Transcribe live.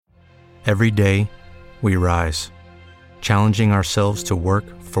Every day, we rise, challenging ourselves to work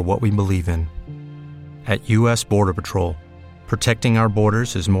for what we believe in. At U.S. Border Patrol, protecting our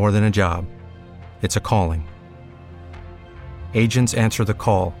borders is more than a job. It's a calling. Agents answer the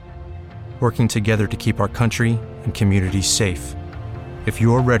call, working together to keep our country and communities safe. If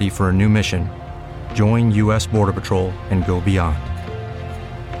you're ready for a new mission, join U.S. Border Patrol and go beyond.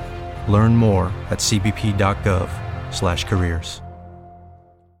 Learn more at cbp.gov/careers.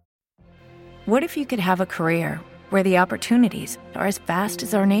 What if you could have a career where the opportunities are as vast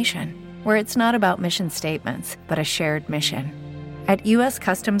as our nation, where it's not about mission statements, but a shared mission? At U.S.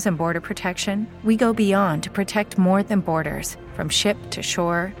 Customs and Border Protection, we go beyond to protect more than borders. From ship to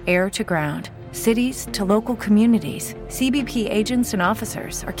shore, air to ground, cities to local communities, CBP agents and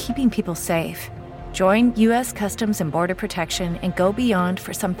officers are keeping people safe. Join U.S. Customs and Border Protection and go beyond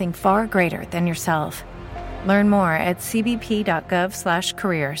for something far greater than yourself. Learn more at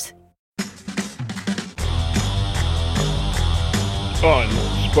cbp.gov/careers.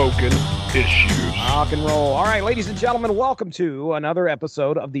 Unspoken Issues. Rock and roll. All right, ladies and gentlemen, welcome to another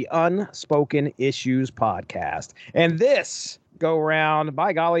episode of the Unspoken Issues podcast. And this go round,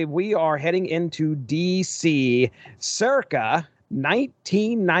 by golly, we are heading into DC circa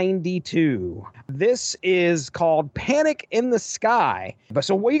 1992. This is called Panic in the Sky.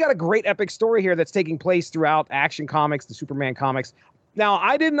 So we got a great epic story here that's taking place throughout Action Comics, the Superman comics. Now,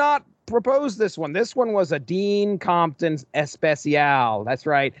 I did not propose this one. This one was a Dean Compton especial. That's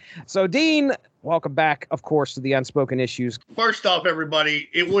right. So, Dean, welcome back, of course, to the Unspoken Issues. First off, everybody,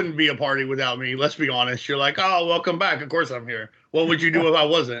 it wouldn't be a party without me. Let's be honest. You're like, oh, welcome back. Of course I'm here. What would you do if I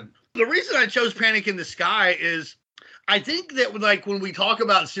wasn't? The reason I chose Panic in the Sky is I think that, like, when we talk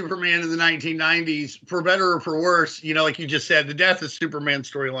about Superman in the 1990s, for better or for worse, you know, like you just said, the death of Superman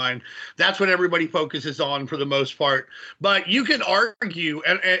storyline, that's what everybody focuses on for the most part. But you can argue,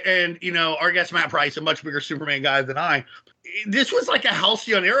 and you know, our guest Matt Price, a much bigger Superman guy than I, this was like a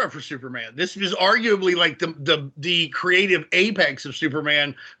halcyon era for Superman. This was arguably like the creative apex of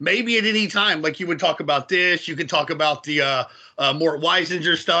Superman. Maybe at any time, like you would talk about this, you could talk about the Mort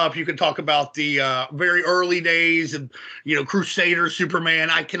Weisinger stuff. You could talk about the very early days of, you know, Crusader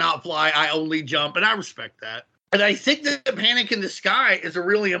Superman. I cannot fly, I only jump, and I respect that. And I think that the Panic in the Sky is a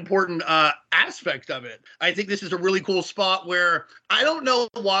really important aspect of it. I think this is a really cool spot where I don't know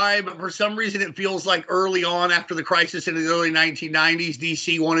why, but for some reason it feels like early on after the crisis in the early 1990s,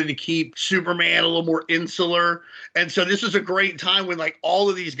 DC wanted to keep Superman a little more insular. And so this was a great time when like all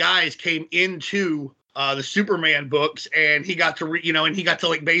of these guys came into the Superman books, and he got to,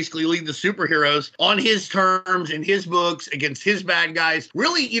 like basically lead the superheroes on his terms in his books against his bad guys.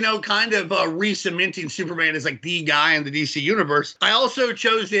 Really, you know, kind of re-cementing Superman as like the guy in the DC universe. I also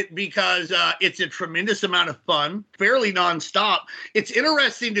chose it because it's a tremendous amount of fun, fairly nonstop. It's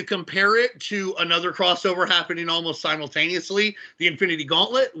interesting to compare it to another crossover happening almost simultaneously, the Infinity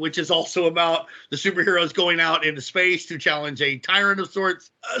Gauntlet, which is also about the superheroes going out into space to challenge a tyrant of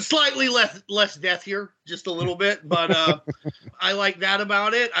sorts. Slightly less death here, just a little bit, but I like that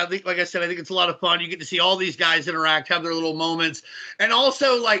about it. I think, like I said, I think it's a lot of fun. You get to see all these guys interact, have their little moments. And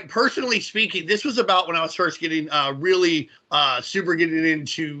also, like, personally speaking, this was about when I was first getting really super getting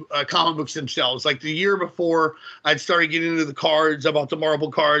into comic books themselves. Like the year before, I'd started getting into the cards, about the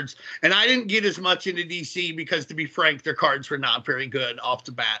Marvel cards, and I didn't get as much into DC because, to be frank, their cards were not very good off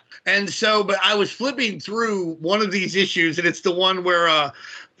the bat. And so, but I was flipping through one of these issues, and it's the one where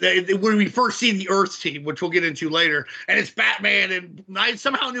when we first see the Earth team, which we'll get into later, and it's Batman, and I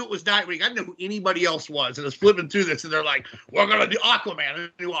somehow knew it was Nightwing. I didn't know who anybody else was, and I was flipping through this, and they're like, we're going to do Aquaman,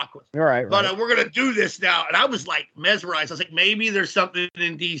 a new Aquaman. All right. But we're going to do this now. And I was like mesmerized. I was like, maybe there's something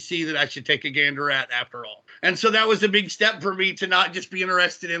in DC that I should take a gander at after all. And so that was a big step for me to not just be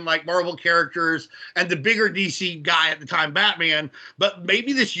interested in like Marvel characters and the bigger DC guy at the time, Batman, but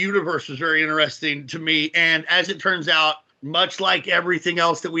maybe this universe was very interesting to me. And as it turns out, much like everything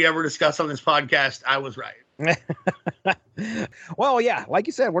else that we ever discuss on this podcast, I was right. Well, yeah, like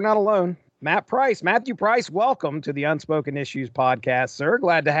you said, we're not alone. Matthew Price, welcome to the Unspoken Issues podcast, sir.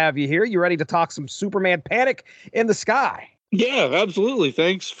 Glad to have you here. You ready to talk some Superman Panic in the Sky? Yeah, absolutely.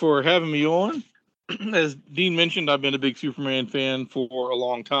 Thanks for having me on. As Dean mentioned, I've been a big Superman fan for a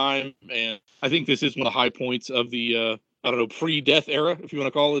long time, and I think this is one of the high points of the pre-death era, if you want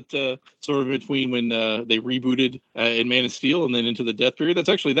to call it, sort of between when they rebooted in Man of Steel and then into the death period. That's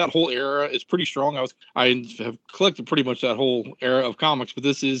actually, that whole era is pretty strong. I have collected pretty much that whole era of comics, but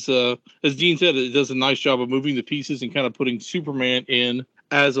this is, as Dean said, it does a nice job of moving the pieces and kind of putting Superman in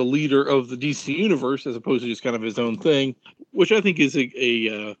as a leader of the DC universe, as opposed to just kind of his own thing, which I think is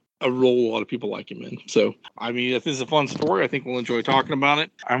a a role a lot of people like him in. So, I mean, if this is a fun story, I think we'll enjoy talking about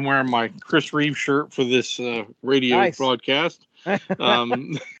it. I'm wearing my Chris Reeve shirt for this radio broadcast.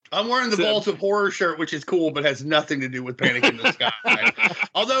 I'm wearing the Vault of Horror shirt, which is cool, but has nothing to do with Panic in the Sky.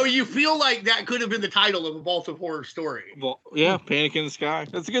 Although you feel like that could have been the title of a Vault of Horror story. Well, yeah, Panic in the Sky.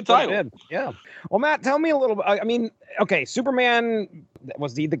 That's a good title. Yeah. Well, Matt, tell me a little bit. I mean, okay, Superman,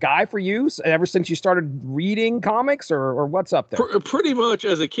 was he the guy for you ever since you started reading comics, or what's up there? Pretty much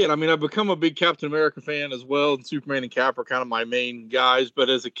as a kid. I mean, I've become a big Captain America fan as well, and Superman and Cap are kind of my main guys. But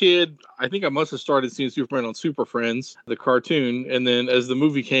as a kid, I think I must have started seeing Superman on Super Friends, the cartoon. And then as the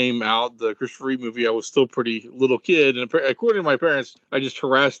movie came out, the Christopher Reeve movie, I was still pretty little kid. And according to my parents, I just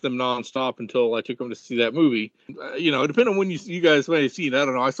harassed them nonstop until I took them to see that movie. Depending on when you guys may have seen it, I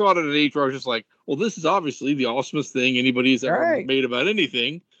don't know. I saw it at an age where I was just like, well, this is obviously the awesomest thing anybody's ever made about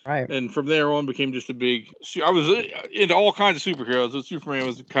anything. Right. And from there on became just a big, I was into all kinds of superheroes. So Superman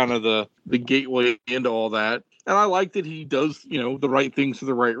was kind of the gateway into all that. And I like that he does, the right things for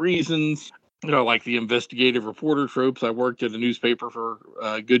the right reasons. Like the investigative reporter tropes. I worked at a newspaper for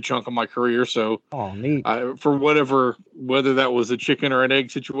a good chunk of my career. So, neat. For whether that was a chicken or an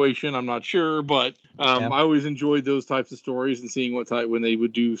egg situation, I'm not sure. But I always enjoyed those types of stories and seeing when they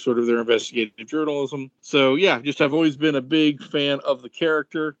would do sort of their investigative journalism. So, I've always been a big fan of the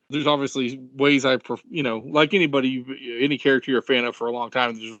character. There's obviously ways like any character you're a fan of for a long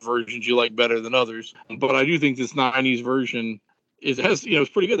time, there's versions you like better than others. But I do think this 90s version it's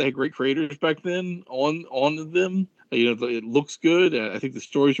pretty good. They had great creators back then on them. It looks good. I think the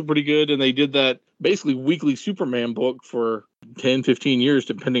stories were pretty good. And they did that basically weekly Superman book for 10, 15 years,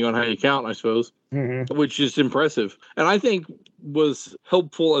 depending on how you count, I suppose, which is impressive. And I think was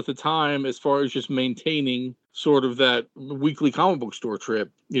helpful at the time as far as just maintaining sort of that weekly comic book store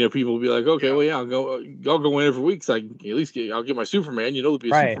trip. People will be like, okay, I'll go in every week. So I'll get my Superman, there'll be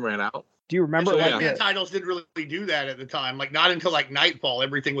a Superman out. Do you remember? Batman titles didn't really do that at the time. Like not until like Nightfall,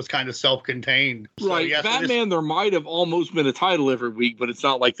 everything was kind of self-contained. Right. So, Batman, there might have almost been a title every week, but it's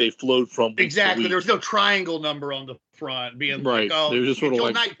not like they flowed from week exactly. to week. There was no triangle number on the front being right. like, oh, just sort of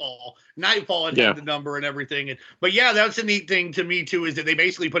like Nightfall had the number and everything. But that's a neat thing to me too, is that they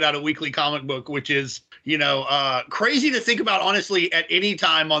basically put out a weekly comic book, which is, crazy to think about, honestly, at any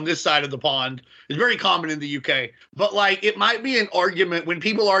time on this side of the pond. It's very common in the UK. But like, it might be an argument when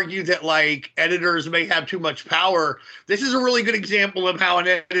people argue that like editors may have too much power. This is a really good example of how an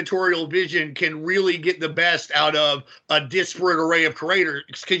editorial vision can really get the best out of a disparate array of creators,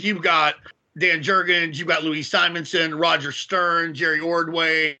 because you've got Dan Jurgens, you got Louise Simonson, Roger Stern, Jerry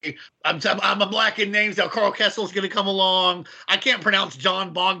Ordway. I'm blacking names now. Carl Kessel's going to come along. I can't pronounce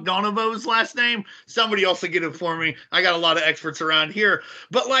John Bogdanovo's last name. Somebody else will get it for me. I got a lot of experts around here.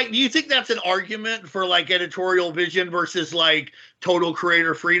 But like, do you think that's an argument for like editorial vision versus like total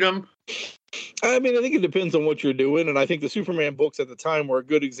creator freedom? I mean, I think it depends on what you're doing. And I think the Superman books at the time were a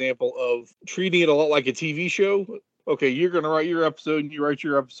good example of treating it a lot like a TV show. Okay, you're going to write your episode, and you write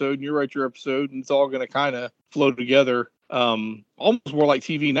your episode, and you write your episode, and it's all going to kind of flow together. Almost more like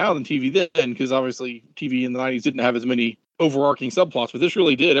TV now than TV then, because obviously TV in the 90s didn't have as many overarching subplots, but this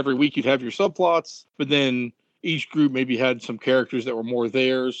really did. Every week you'd have your subplots, but then each group maybe had some characters that were more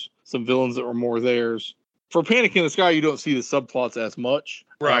theirs, some villains that were more theirs. For Panic in the Sky, you don't see the subplots as much,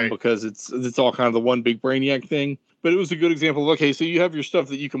 right? Because it's all kind of the one big Brainiac thing. But it was a good example of, okay, so you have your stuff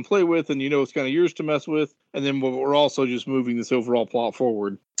that you can play with and it's kind of yours to mess with. And then we're also just moving this overall plot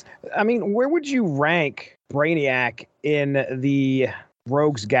forward. I mean, where would you rank Brainiac in the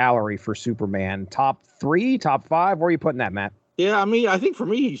Rogues Gallery for Superman? Top 3, top 5? Where are you putting that, Matt? Yeah, I mean, I think for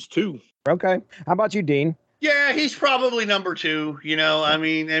me, he's 2. Okay. How about you, Dean? Yeah, he's probably number 2. I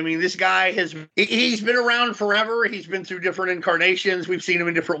mean, this guy he's been around forever. He's been through different incarnations. We've seen him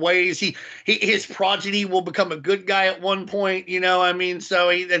in different ways. His progeny will become a good guy at one point. So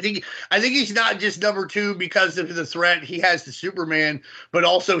I think he's not just number 2 because of the threat he has to Superman, but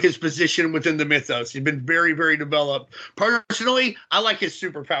also his position within the mythos. He's been very, very developed. Personally, I like his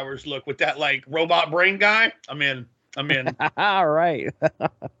superpowers look with that like robot brain guy. I'm in. All right.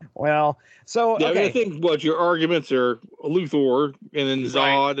 Well, so yeah, okay. I mean, I think what your arguments are Luthor and then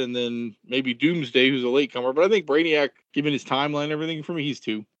Zod and then maybe Doomsday, who's a latecomer. But I think Brainiac, given his timeline and everything, for me, he's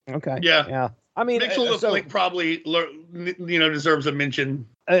 2. Okay. Yeah. I mean, Mixel probably deserves a mention.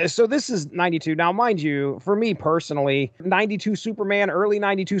 So this is 92. Now, mind you, for me personally, 92 Superman, early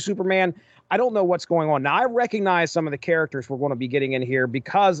 92 Superman, I don't know what's going on. Now, I recognize some of the characters we're going to be getting in here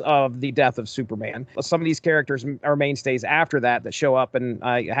because of the death of Superman. Some of these characters are mainstays after that show up, and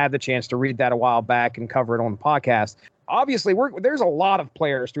I had the chance to read that a while back and cover it on the podcast. obviously there's a lot of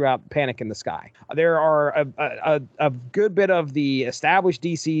players throughout Panic in the Sky. There are a good bit of the established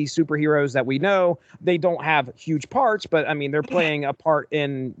DC superheroes that we know. They don't have huge parts, but I mean, they're playing a part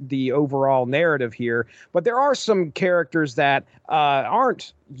in the overall narrative here. But there are some characters that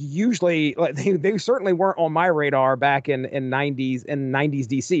aren't usually, like, they certainly weren't on my radar back in 90s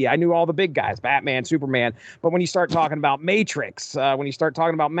DC. I knew all the big guys, Batman, Superman. But when you start talking about Matrix, when you start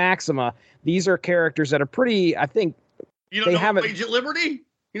talking about Maxima, these are characters that are pretty, I think. You don't know Agent Liberty?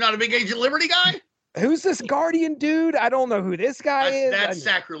 You're not a big Agent Liberty guy? Who's this Guardian dude? I don't know who this guy is. That's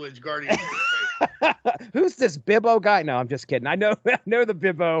sacrilege, Guardian. Who's this Bibbo guy? No, I'm just kidding. I know the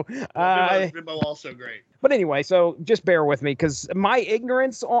Bibbo. Bibbo also great. But anyway, so just bear with me because my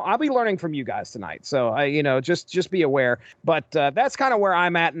ignorance, I'll be learning from you guys tonight. So just be aware. But that's kind of where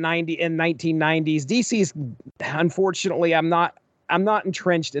I'm at in 1990s. DC's, unfortunately, I'm not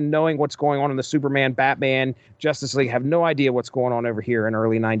entrenched in knowing what's going on in the Superman, Batman, Justice League. I have no idea what's going on over here in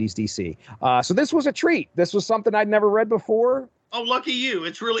early 90s DC. So this was a treat. This was something I'd never read before. Oh, lucky you.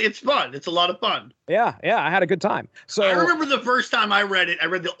 It's fun. It's a lot of fun. Yeah, I had a good time. So I remember the first time I read it, I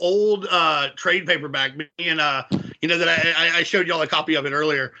read the old trade paperback, and that I showed y'all a copy of it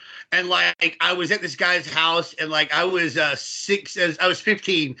earlier. And like I was at this guy's house, and like I was I was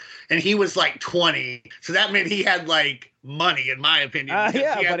 15 and he was like 20. So that meant he had like money, in my opinion. Yeah,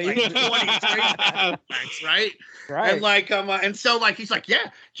 he had, buddy. like 20 trade paperbacks, right? Right. And like and so like he's like, yeah,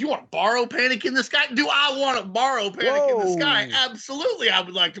 do you want to borrow Panic in the Sky? Do I want to borrow Panic in the Sky? Absolutely, I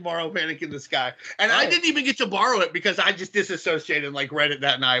would like to borrow Panic in the Sky. And I didn't even get to borrow it because I just disassociated and like read it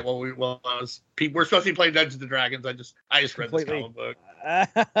that night while we're supposed to be playing Dungeons and Dragons. I just read this comic book. I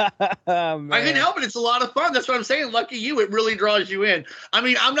couldn't help it. It's a lot of fun. That's what I'm saying. Lucky you. It really draws you in. I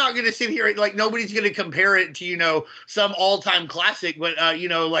mean, I'm not going to sit here like nobody's going to compare it to, some all-time classic, but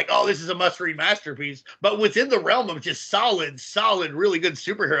like, oh, this is a must-read masterpiece. But within the realm of just solid, really good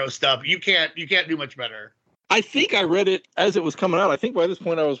superhero stuff, you can't do much better. I think I read it as it was coming out. I think by this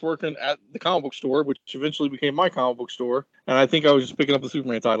point I was working at the comic book store, which eventually became my comic book store. And I think I was just picking up the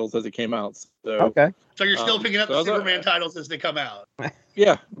Superman titles as it came out. So, okay. So you're still picking up the Superman titles as they come out.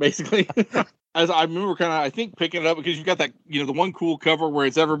 Yeah, basically. As I remember I think picking it up because you've got that, the one cool cover where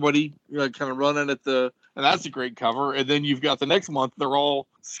it's everybody kind of running at and that's a great cover. And then you've got the next month, they're all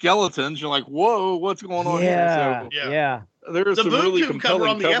skeletons. You're like, whoa, what's going on here? So, yeah. There's some really compelling cover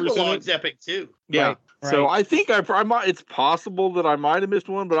on the covers epilogue's epic too. Yeah. Right. So I think it's possible that I might have missed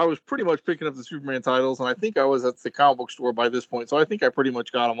one, but I was pretty much picking up the Superman titles, and I think I was at the comic book store by this point. So I think I pretty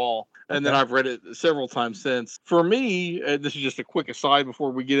much got them all. And then I've read it several times since. For me, this is just a quick aside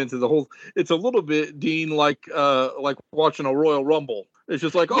before we get into the whole. It's a little bit, Dean, like watching a Royal Rumble. It's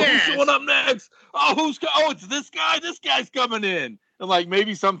just like, who's showing up next? It's this guy. This guy's coming in. And like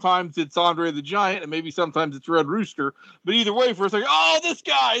maybe sometimes it's Andre the Giant, and maybe sometimes it's Red Rooster. But either way, for a second,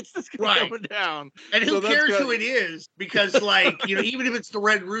 it's this guy coming down. And who cares who it is? Because like even if it's the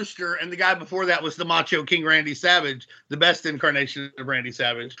Red Rooster, and the guy before that was the Macho King Randy Savage, the best incarnation of Randy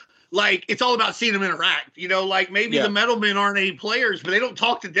Savage. Like it's all about seeing them interact. Like maybe the Metal Men aren't any players, but they don't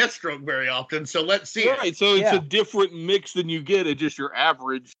talk to Deathstroke very often. So let's see. Right. So it's a different mix than you get at just your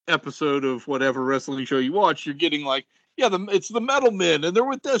average episode of whatever wrestling show you watch. You're getting like. Yeah, it's the Metal Men, and they're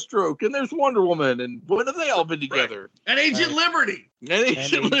with Deathstroke, and there's Wonder Woman, and when have they all been together? Right. And Agent Liberty. And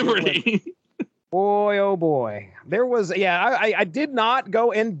Agent Liberty. Boy, oh boy. There was, I did not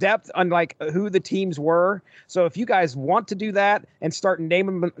go in depth on like who the teams were. So if you guys want to do that and start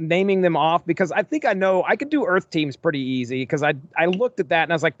naming them off, because I think I know I could do Earth teams pretty easy because I looked at that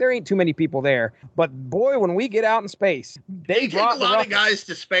and I was like, there ain't too many people there. But boy, when we get out in space, they take a lot of guys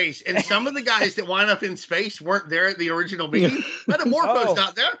to space. And some of the guys that wind up in space weren't there at the original meeting. Metamorpho's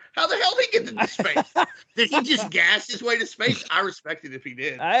not there. How the hell did he get into space? Did he just gas his way to space? I respect it if he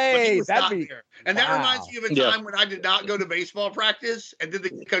did. Hey, but he was not there. And that reminds me of a time Yeah. when I did not go to baseball practice, and then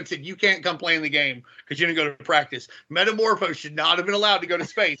the coach said, "You can't come play in the game because you didn't go to practice." Metamorpho should not have been allowed to go to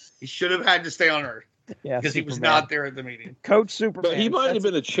space. He should have had to stay on Earth because he was not there at the meeting. Coach Superman. But he might have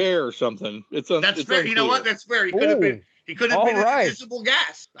been a chair or something. That's fair. unclear. You know what? That's fair. He could have been. He could have been an invisible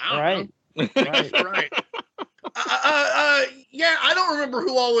gas. I don't know. Right. Yeah, I don't remember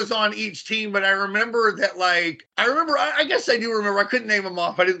who all was on each team, but I remember that, I guess I do remember. I couldn't name them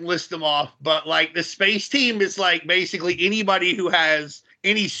off. I didn't list them off, but like the space team is like basically anybody who has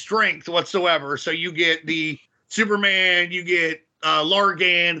any strength whatsoever. So you get the Superman, you get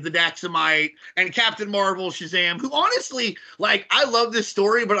Largan, the Daxamite, and Captain Marvel, Shazam, who honestly, I love this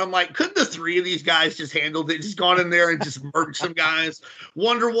story, but I'm like, couldn't the three of these guys just handled it? Just gone in there and just murked some guys.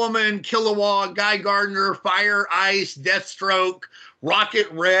 Wonder Woman, Kilowog, Guy Gardner, Fire, Ice, Deathstroke, Rocket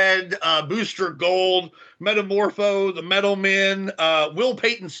Red, Booster Gold, Metamorpho, the Metal Men, Will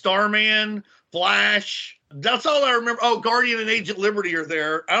Payton Starman, Flash. That's all I remember. Oh, Guardian and Agent Liberty are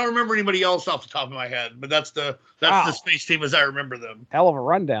there. I don't remember anybody else off the top of my head, but that's the space team as I remember them. Hell of a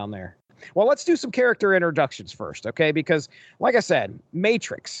rundown there. Well, let's do some character introductions first, okay? Because, like I said,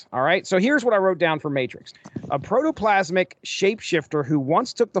 Matrix, all right? So here's what I wrote down for Matrix. A protoplasmic shapeshifter who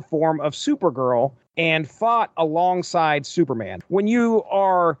once took the form of Supergirl and fought alongside Superman. When you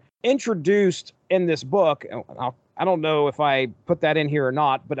are introduced in this book, I don't know if I put that in here or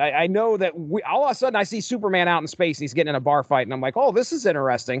not, but I know that all of a sudden I see Superman out in space and he's getting in a bar fight, and I'm like, oh, this is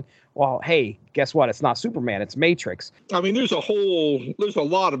interesting. Well, hey, guess what? It's not Superman. It's Matrix. I mean, there's a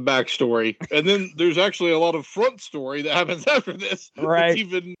lot of backstory, and then there's actually a lot of front story that happens after this. Right.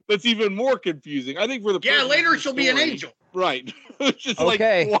 That's even more confusing. I think for the later she'll be an angel. Right. It's just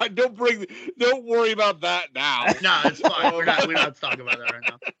okay. Like, why, don't worry about that now. No, it's fine. We're not talking about that right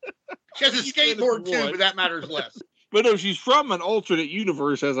now. She has a skateboard too, but that matters less. But no, she's from an alternate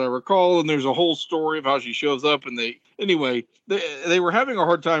universe, as I recall, and there's a whole story of how she shows up. And they were having a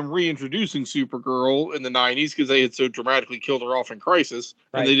hard time reintroducing Supergirl in the 90s because they had so dramatically killed her off in Crisis,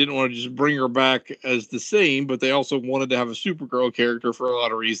 and they didn't want to just bring her back as the same, but they also wanted to have a Supergirl character for a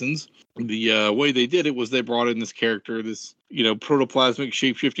lot of reasons. The way they did it was they brought in this character, this protoplasmic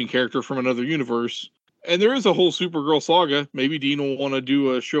shape-shifting character from another universe. And there is a whole Supergirl saga. Maybe Dean will want to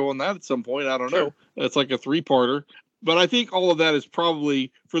do a show on that at some point. I don't know. It's like a 3-parter. But I think all of that is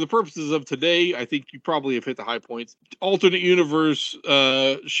probably, for the purposes of today, I think you probably have hit the high points. Alternate universe,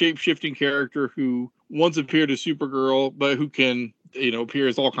 shape-shifting character who once appeared as Supergirl, but who can, appear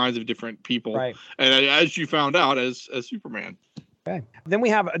as all kinds of different people. Right. And as you found out, as Superman. Okay. Then we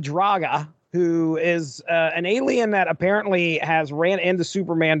have Draga, who is an alien that apparently has ran into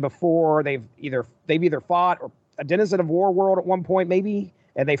Superman before. They've either fought, or a denizen of Warworld at one point, maybe,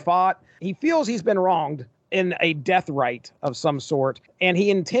 and they fought. He feels he's been wronged in a death rite of some sort, and he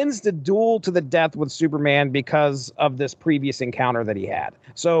intends to duel to the death with Superman because of this previous encounter that he had.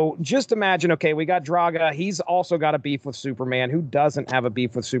 So just imagine, okay, we got Draga. He's also got a beef with Superman. Who doesn't have a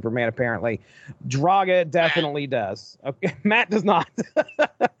beef with Superman, apparently? Draga definitely does. Okay, Matt does not.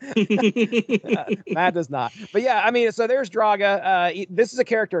 Matt does not. But yeah, I mean, so there's Draga. This is a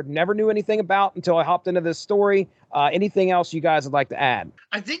character I never knew anything about until I hopped into this story. Anything else you guys would like to add?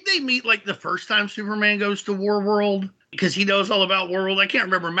 I think they meet like the first time Superman goes to Warworld, because he knows all about Warworld. I can't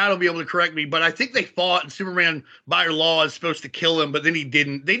remember. Matt will be able to correct me, but I think they fought, and Superman, by law, is supposed to kill him, but then he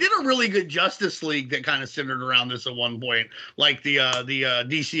didn't. They did a really good Justice League that kind of centered around this at one point, like the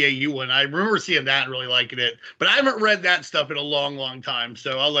DCAU one. I remember seeing that and really liking it, but I haven't read that stuff in a long, long time.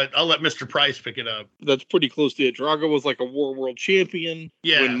 So I'll let Mr. Price pick it up. That's pretty close to it. Draga was like a Warworld champion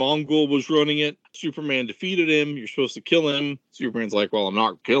when Mongol was running it. Superman defeated him. You're supposed to kill him. Superman's like, well, I'm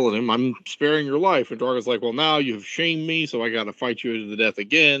not killing him. I'm sparing your life. And Draga's like, well, now you have shamed me, so I got to fight you to the death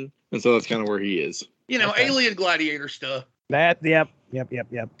again. And so that's kind of where he is. Alien gladiator stuff. Yep.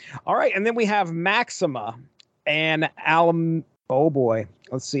 All right, and then we have Maxima and Alam. Oh boy,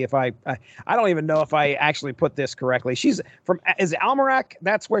 let's see if I don't even know if I actually put this correctly. She's from, is it Almerac?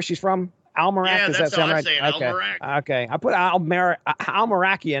 That's where she's from. Almerac. Yeah, does that's that sound how right? I say it. Okay. I put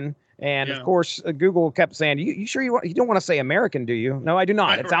Almeracian. And of course, Google kept saying, "You sure you don't want to say American, do you?" No, I do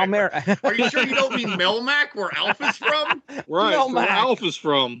not. It's Almerac. Are you sure you don't mean Melmac, where Alpha's from? Right, where Alpha's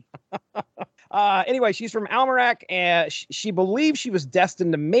from. Anyway, she's from Almerac, and she believes she was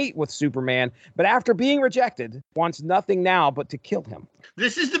destined to mate with Superman, but after being rejected, wants nothing now but to kill him.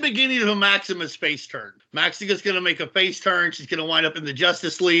 This is the beginning of a Maxima's face turn. Maxima's going to make a face turn. She's going to wind up in the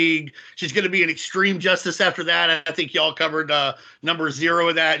Justice League. She's going to be an Extreme Justice after that. I think y'all covered number 0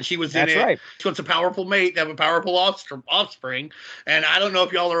 of that, and she was in it. Right. She wants a powerful mate to have a powerful offspring. And I don't know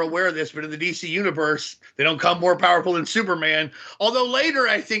if y'all are aware of this, but in the DC universe, they don't come more powerful than Superman. Although later,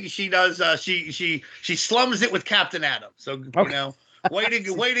 I think she does. She slums it with Captain Atom. So way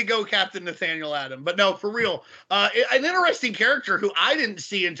to go, Captain Nathaniel Adam. But no, for real, an interesting character who I didn't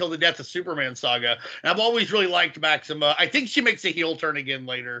see until the Death of Superman saga. And I've always really liked Maxima. I think she makes a heel turn again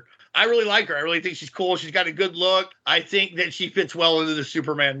later. I really like her. I really think she's cool. She's got a good look. I think that she fits well into the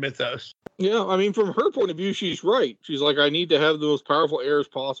Superman mythos. Yeah, I mean, from her point of view, she's right. She's like, I need to have the most powerful heirs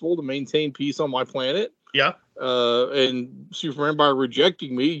possible to maintain peace on my planet. Yeah. And Superman, by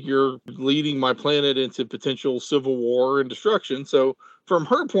rejecting me, you're leading my planet into potential civil war and destruction. So from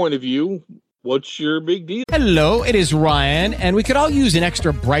her point of view, What's your big deal? Hello, it is Ryan, and we could all use an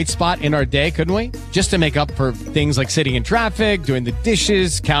extra bright spot in our day, couldn't we? Just to make up for things like sitting in traffic, doing the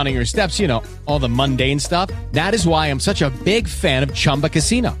dishes, counting your steps, you know, all the mundane stuff. That is why I'm such a big fan of Chumba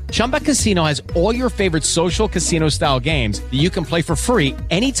Casino. Chumba Casino has all your favorite social casino-style games that you can play for free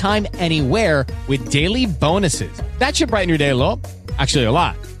anytime, anywhere with daily bonuses. That should brighten your day a little. Actually, a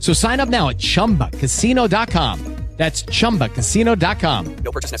lot. So sign up now at ChumbaCasino.com. That's ChumbaCasino.com.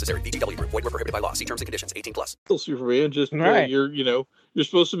 No purchase necessary. VGW Group. Void where prohibited by law. See terms and conditions. 18+. Superman, just Right. you're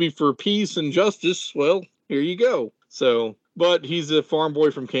supposed to be for peace and justice. Well, here you go. So, but he's a farm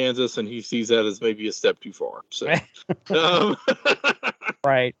boy from Kansas, and he sees that as maybe a step too far. So,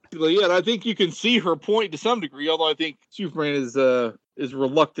 Right. yeah, and I think you can see her point to some degree. Although I think Superman is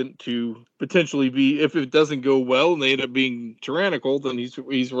reluctant to potentially be, if it doesn't go well and they end up being tyrannical, then he's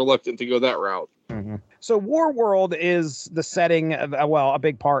reluctant to go that route. Mm-hmm. So Warworld is the setting of, a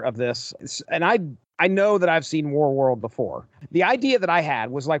big part of this. And I know that I've seen Warworld before. The idea that I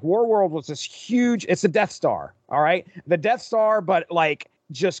had was like Warworld was this huge, it's a Death Star. All right. The Death Star, but like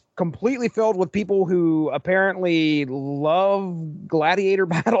just completely filled with people who apparently love gladiator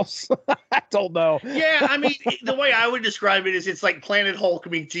battles. I don't know. Yeah, I mean, the way I would describe it is it's like Planet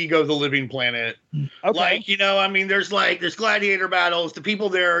Hulk meets Ego the Living Planet. Okay. Like, I mean, there's gladiator battles. The people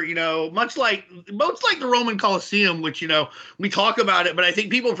there, much like the Roman Colosseum, which, we talk about it, but I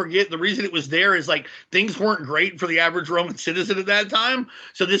think people forget the reason it was there is like things weren't great for the average Roman citizen at that time.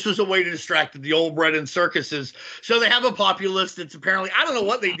 So this was a way to distract the old bread and circuses. So they have a populace that's apparently, I don't know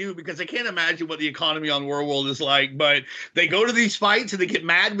what they do because I can't imagine what the economy on Warworld is like, but they go to these fights and they get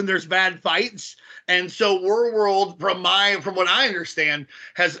mad when there's bad fights. And so Warworld, from what I understand,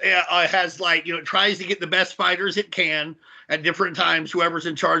 has like, tries to get the best fighters it can at different times, whoever's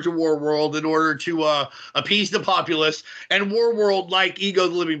in charge of Warworld, in order to appease the populace. And Warworld, like Ego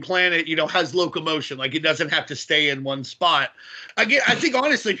the Living Planet, has locomotion. Like it doesn't have to stay in one spot. Again, I think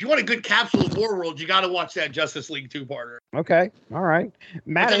honestly, if you want a good capsule of Warworld, you got to watch that Justice League 2-parter. Okay. All right.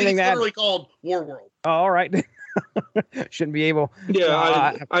 Matt, I think anything it's that literally called Warworld. all right. Shouldn't be able.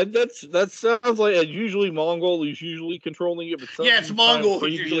 Yeah, that sounds like usually Mongol is usually controlling it, but yeah, it's Mongol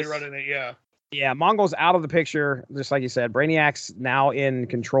who's usually running it. Yeah. Yeah, Mongol's out of the picture, just like you said. Brainiac's now in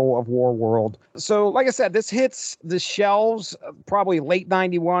control of Warworld. So, like I said, this hits the shelves probably late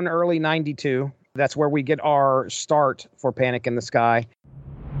 91, early 92. That's where we get our start for Panic in the Sky.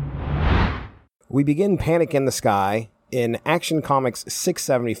 We begin Panic in the Sky in Action Comics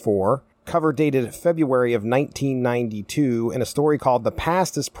 674, cover dated February of 1992, in a story called The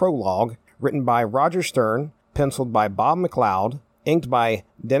Past is Prologue, written by Roger Stern, penciled by Bob McLeod, inked by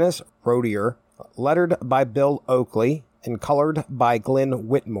Dennis Rodier, lettered by Bill Oakley, and colored by Glenn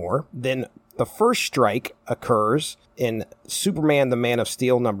Whitmore. Then the first strike occurs in Superman the Man of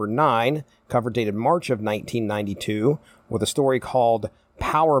Steel number 9, cover dated March of 1992, with a story called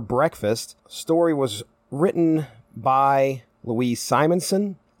Power Breakfast. Story was written by Louise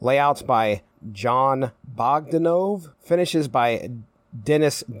Simonson, layouts by John Bogdanov, finishes by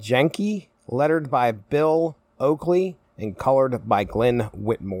Dennis Janke, lettered by Bill Oakley, and colored by Glenn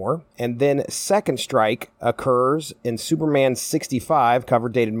Whitmore. And then second strike occurs in Superman 65, cover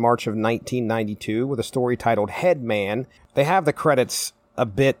dated March of 1992, with a story titled Headman. They have the credits a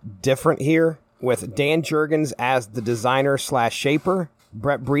bit different here, with Dan Jurgens as the designer/shaper,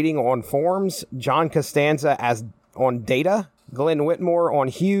 Brett Breeding on forms, John Costanza as on data, Glenn Whitmore on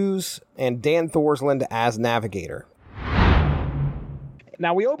hues, and Dan Thorsland as navigator.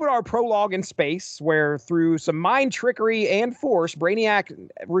 Now, we open our prologue in space, where through some mind trickery and force, Brainiac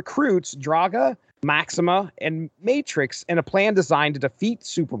recruits Draga, Maxima, and Matrix in a plan designed to defeat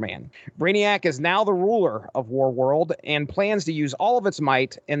Superman. Brainiac is now the ruler of Warworld and plans to use all of its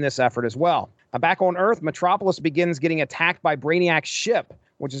might in this effort as well. Back on Earth, Metropolis begins getting attacked by Brainiac's ship,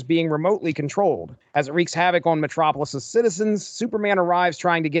 which is being remotely controlled. As it wreaks havoc on Metropolis's citizens, Superman arrives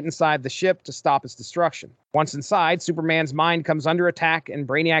trying to get inside the ship to stop its destruction. Once inside, Superman's mind comes under attack, and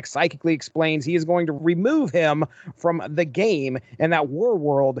Brainiac psychically explains he is going to remove him from the game and that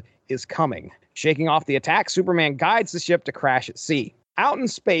Warworld is coming. Shaking off the attack, Superman guides the ship to crash at sea. Out in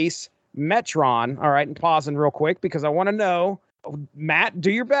space, Metron, all right, and pausing real quick because I want to know, Matt, do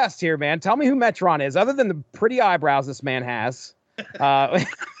your best here, man. Tell me who Metron is, other than the pretty eyebrows this man has.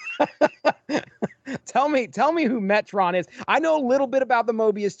 Tell me who Metron is. I know a little bit about the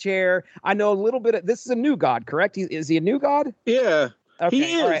Mobius chair. I know a little bit. This is a new god, correct? Is he a new god? Yeah, okay,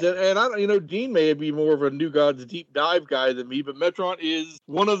 he is. right. And I don't, Dean may be more of a new gods deep dive guy than me, but Metron is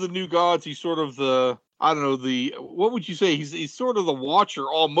one of the new gods. He's sort of what would you say? He's sort of the watcher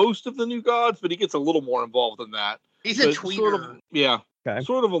almost of the new gods, but he gets a little more involved than that. He's a tweeter. Yeah. Okay.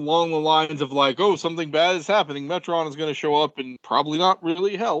 Sort of along the lines of like, oh, something bad is happening. Metron is going to show up and probably not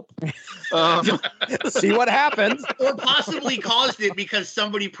really help. See what happens. Or possibly caused it because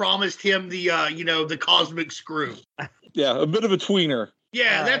somebody promised him the the cosmic screw. Yeah, a bit of a tweener.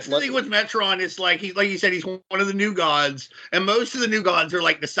 Yeah, that's the thing with Metron. It's like you said, he's one of the new gods, and most of the new gods are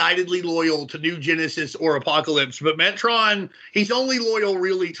like decidedly loyal to New Genesis or Apocalypse. But Metron, he's only loyal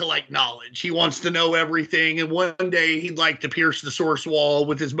really to like knowledge. He wants to know everything, and one day he'd like to pierce the source wall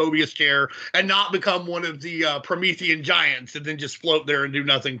with his Mobius chair and not become one of the Promethean giants and then just float there and do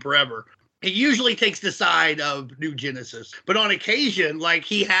nothing forever. He usually takes the side of New Genesis, but on occasion, like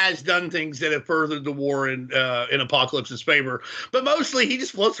he has done things that have furthered the war in Apocalypse's favor. But mostly, he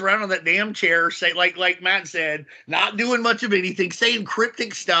just floats around on that damn chair, say like Matt said, not doing much of anything, saying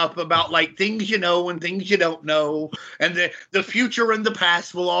cryptic stuff about like things you know and things you don't know, and the future and the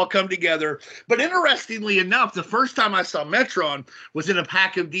past will all come together. But interestingly enough, the first time I saw Metron was in a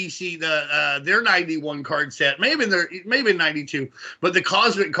pack of DC their 91 card set, maybe in 92, but the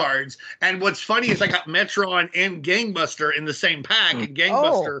Cosmic cards. And what's funny is I got Metron and Gangbuster in the same pack, and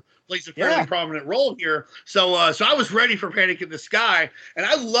Gangbuster plays a fairly prominent role here. So I was ready for Panic in the Sky, and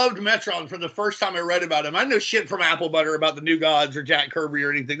I loved Metron from the first time I read about him. I know shit from Apple Butter about the New Gods or Jack Kirby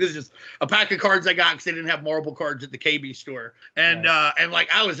or anything. This is just a pack of cards I got because they didn't have marble cards at the KB store. And like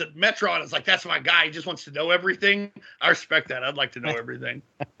I was at Metron, I was like, that's my guy. He just wants to know everything. I respect that. I'd like to know everything.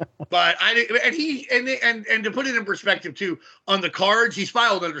 But and to put it in perspective too, on the cards, he's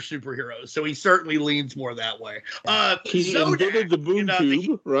filed under superheroes, so he certainly leans more that way. He invented the boom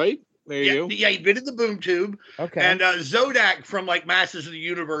tube, right? There you go. Yeah, he invented the boom tube. Okay. And Zodak from like Masters of the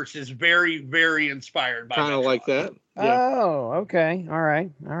Universe is very, very inspired by kind of like that. Yeah. Oh, okay. All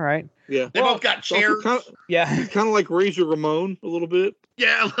right. Yeah. They both got chairs. Yeah. Kind of like Razor Ramon a little bit.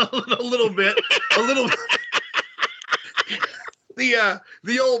 Yeah, a little bit.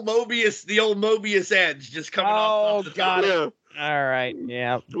 The old Mobius edge just coming off the got top. it. All right.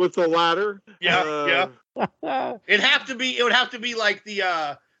 Yeah. With the ladder. Yeah. It would have to be like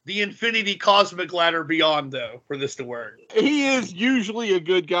the Infinity Cosmic Ladder Beyond, though, for this to work. He is usually a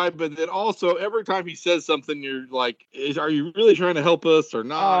good guy, but then also every time he says something, you're like, are you really trying to help us or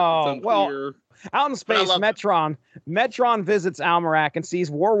not? It's unclear. Out in space, Metron visits Almerac and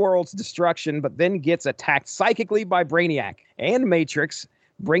sees Warworld's destruction, but then gets attacked psychically by Brainiac and Matrix.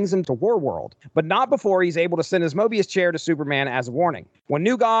 Brings him to Warworld, but not before he's able to send his Mobius chair to Superman as a warning. When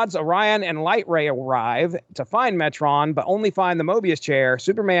New Gods, Orion, and Lightray arrive to find Metron, but only find the Mobius chair,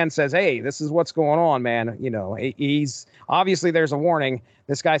 Superman says, hey, this is what's going on, man. You know, he's obviously there's a warning.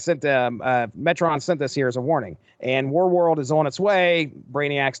 This guy Metron sent this here as a warning. And Warworld is on its way.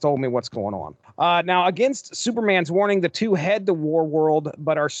 Brainiac's told me what's going on. Now, against Superman's warning, the two head to Warworld,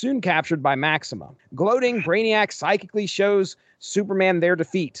 but are soon captured by Maxima. Gloating, Brainiac psychically shows Superman their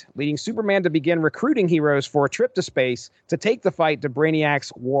defeat, leading Superman to begin recruiting heroes for a trip to space to take the fight to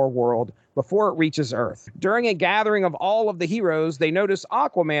Brainiac's Warworld before it reaches Earth. During a gathering of all of the heroes, they notice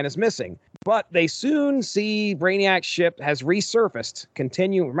Aquaman is missing, but they soon see Brainiac's ship has resurfaced,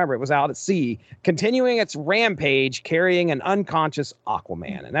 remember it was out at sea, continuing its rampage, carrying an unconscious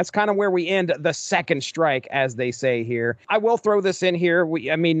Aquaman. And that's kind of where we end the second strike, as they say here. I will throw this in here.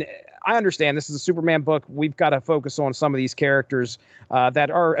 I understand this is a Superman book. We've got to focus on some of these characters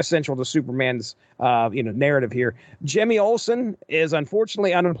that are essential to Superman's narrative here. Jimmy Olsen is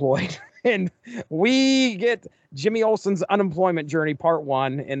unfortunately unemployed. And we get Jimmy Olsen's unemployment journey, part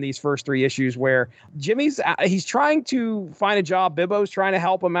 1, in these first 3 issues, where he's trying to find a job. Bibbo's trying to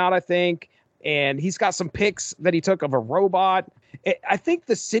help him out, I think. And he's got some pics that he took of a robot. I think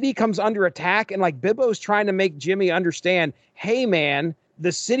the city comes under attack, and like Bibbo's trying to make Jimmy understand, hey, man,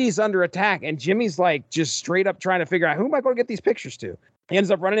 the city's under attack. And Jimmy's like just straight up trying to figure out, who am I going to get these pictures to? He ends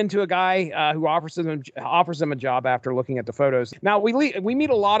up running into a guy who offers him a job after looking at the photos. Now, we meet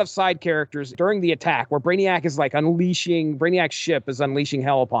a lot of side characters during the attack where Brainiac's ship is unleashing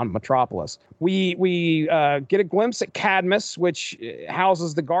hell upon Metropolis. We get a glimpse at Cadmus, which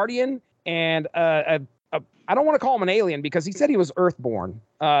houses the Guardian, and I don't want to call him an alien because he said he was Earthborn.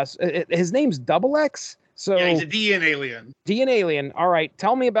 His name's Double X. So yeah, he's a DN alien. DN alien. All right.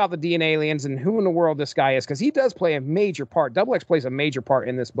 Tell me about the DN aliens and who in the world this guy is, because he does play a major part. Double X plays a major part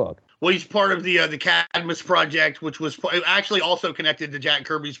in this book. Well, he's part of the Cadmus Project, which was actually also connected to Jack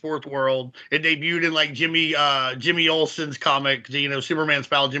Kirby's Fourth World. It debuted in like Jimmy Olsen's comic, Superman's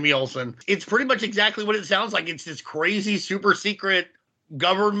pal Jimmy Olsen. It's pretty much exactly what it sounds like. It's this crazy, super secret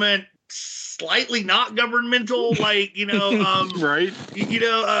government slightly not governmental, like, Right.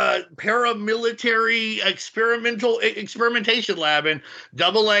 paramilitary experimentation lab, and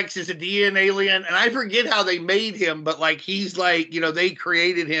Double X is a DNA alien, and I forget how they made him, but like he's like, they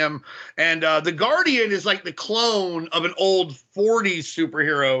created him, and the Guardian is like the clone of an old 40s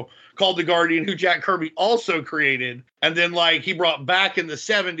superhero called the Guardian, who Jack Kirby also created, and then like he brought back in the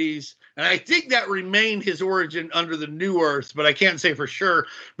 70s. And I think that remained his origin under the New Earth, but I can't say for sure.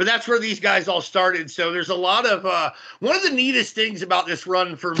 But that's where these guys all started. So there's a lot of one of the neatest things about this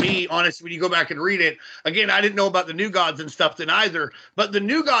run for me, honestly, when you go back and read it. Again, I didn't know about the New Gods and stuff then either, but the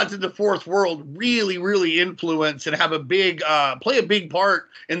New Gods in the Fourth World really, really influence and have a big play a big part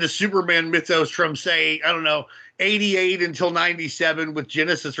in the Superman mythos from, say, I don't know, 88 until 97 with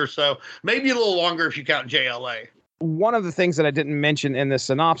Genesis or so, maybe a little longer if you count JLA. One of the things that I didn't mention in the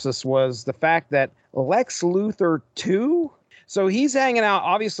synopsis was the fact that Lex Luthor 2, so he's hanging out.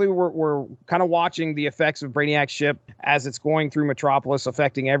 Obviously, we're kind of watching the effects of Brainiac's ship as it's going through Metropolis,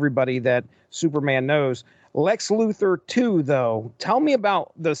 affecting everybody that Superman knows. Lex Luthor 2, though, tell me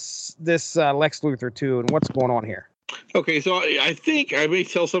about this Lex Luthor 2 and what's going on here. Okay, so I think I may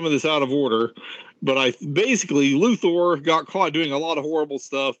tell some of this out of order, but basically Luthor got caught doing a lot of horrible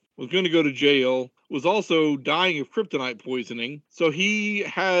stuff, was going to go to jail, was also dying of kryptonite poisoning. So he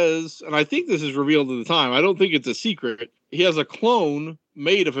has, and I think this is revealed at the time, I don't think it's a secret, he has a clone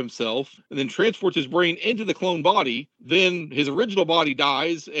made of himself and then transports his brain into the clone body. Then his original body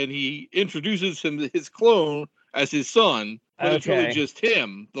dies and he introduces his clone as his son, but It's really just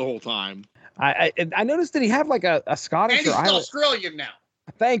him the whole time. I noticed that he had like a Scottish and he's Australian now.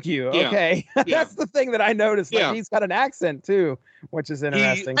 Thank you. Yeah. Okay. Yeah. That's the thing that I noticed. Like, Yeah. he's got an accent too, which is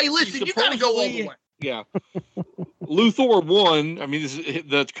interesting. Hey, listen, you got to go all the way. Yeah. Luthor 1, I mean,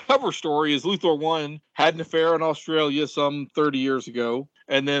 the cover story is Luthor 1 had an affair in Australia some 30 years ago,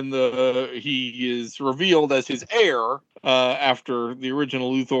 and then he is revealed as his heir after the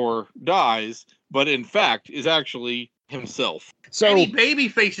original Luthor dies, but in fact is actually himself. So, and he baby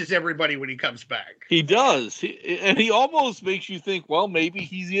faces everybody when he comes back. He does. And he almost makes you think, well, maybe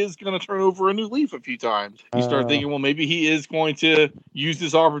he is going to turn over a new leaf a few times. You start thinking, well, maybe he is going to use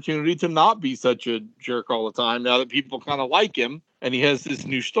this opportunity to not be such a jerk all the time now that people kind of like him and he has this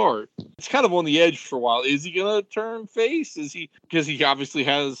new start. It's kind of on the edge for a while. Is he going to turn face? Because he obviously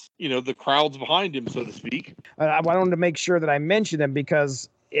has, the crowds behind him, so to speak. I wanted to make sure that I mentioned him because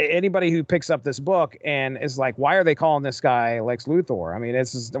anybody who picks up this book and is like, why are they calling this guy Lex Luthor? I mean,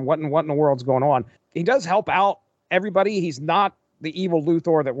 it's just, what in the world's going on? He does help out everybody. He's not the evil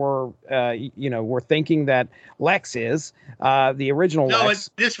Luthor that we're thinking that Lex is. The original Lex. No, at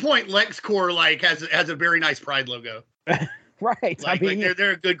this point, LexCorp has a very nice Pride logo. Right.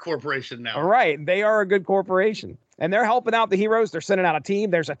 They're a good corporation now. Right. They are a good corporation. And they're helping out the heroes. They're sending out a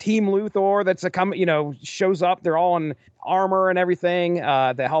team. There's a team Luthor that's shows up. They're all in armor and everything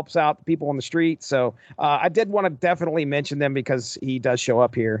that helps out people on the street. So I did want to definitely mention them because he does show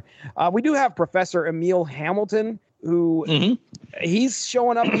up here. We do have Professor Emil Hamilton, who he's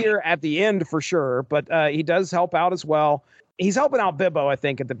showing up here at the end for sure, but he does help out as well. He's helping out Bibbo, I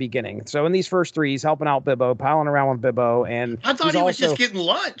think, at the beginning. So in these first three, he's helping out Bibbo, piling around with Bibbo. And I thought he was just getting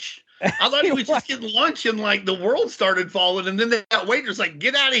lunch. I thought he was just getting lunch and the world started falling. And then that waitress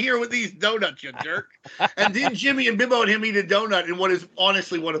get out of here with these donuts, you jerk. And then Jimmy and Bibbo and him eat a donut in what is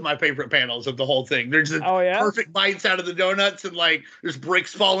honestly one of my favorite panels of the whole thing. There's perfect bites out of the donuts and there's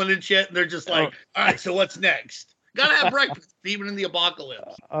bricks falling and shit. And they're just all right, so what's next? Gotta have breakfast, even in the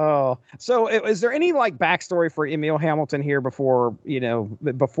apocalypse. Oh, so is there any backstory for Emil Hamilton here before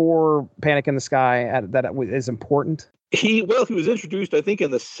Panic in the Sky that is important? He was introduced, I think,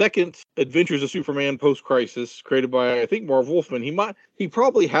 in the second Adventures of Superman post-crisis, created by, I think, Marv Wolfman. He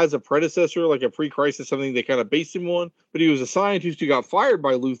probably has a predecessor, like a pre-crisis, something they kind of based him on, but he was a scientist who got fired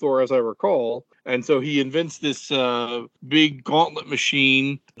by Luthor, as I recall, and so he invents this big gauntlet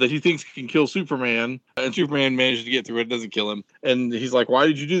machine that he thinks can kill Superman, and Superman manages to get through it, doesn't kill him, and he's like, why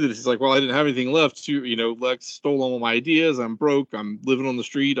did you do this? He's like, well, I didn't have anything left. Lex stole all my ideas, I'm broke, I'm living on the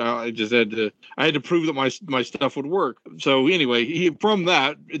street, I had to prove that my stuff would work. So anyway, he from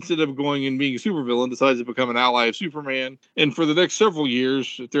that, instead of going and being a supervillain, decides to become an ally of Superman. And for the next several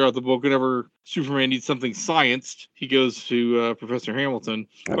years throughout the book, whenever Superman needs something scienced, he goes to Professor Hamilton,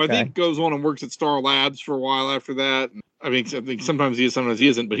 who I think goes on and works at Star Labs for a while after that. I think sometimes he is, sometimes he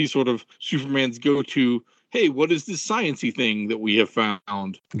isn't, but he's sort of Superman's go-to, hey, what is this sciencey thing that we have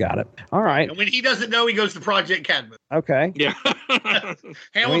found? Got it. All right. And when he doesn't know, he goes to Project Cadmus. Okay. Yeah.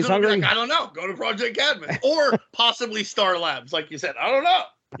 Hamilton will be like, I don't know. Go to Project Cadmus. Or possibly Star Labs, like you said. I don't know.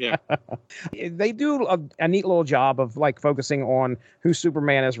 Yeah. They do a neat little job of like focusing on who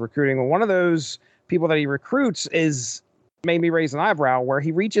Superman is recruiting. One of those people that he recruits is made me raise an eyebrow, where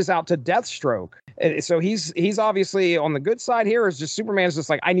he reaches out to Deathstroke. So he's obviously on the good side here. Is just Superman's just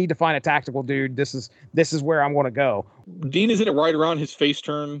like, I need to find a tactical dude. This is where I'm going to go. Dean, isn't it right around his face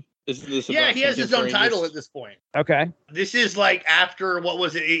turn? Yeah, he has his own title at this point. Okay. This is like after, what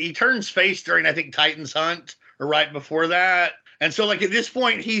was it? He turns face during, I think, Titan's Hunt, or right before that. And so, like, at this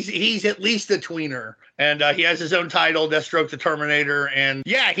point, he's at least a tweener. And he has his own title, Deathstroke the Terminator. And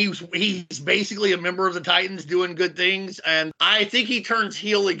yeah, he's basically a member of the Titans doing good things. And I think he turns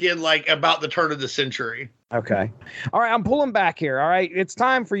heel again, like, about the turn of the century. Okay. All right, I'm pulling back here. All right, it's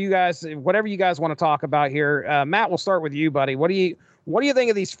time for you guys, whatever you guys want to talk about here. Matt, we'll start with you, buddy. What do you think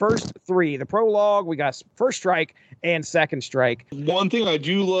of these first three? The prologue, we got First Strike and Second Strike. One thing I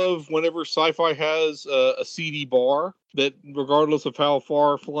do love whenever sci-fi has a seedy bar, that regardless of how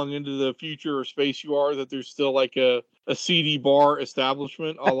far flung into the future or space you are, that there's still like a seedy bar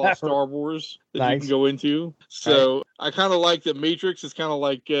establishment a la Star Wars that you can go into. So I kind of like that Matrix is kind of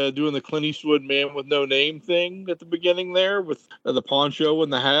like doing the Clint Eastwood Man with No Name thing at the beginning there with the poncho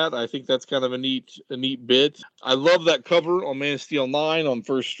and the hat. I think that's kind of a neat bit. I love that cover on Man of Steel 9 on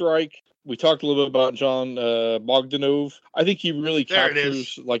First Strike. We talked a little bit about John Bogdanove. I think he really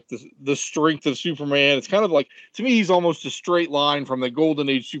captures like the strength of Superman. It's kind of like, to me, he's almost a straight line from the Golden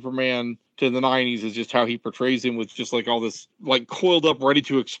Age Superman to the 90s, is just how he portrays him, with just like all this like coiled up, ready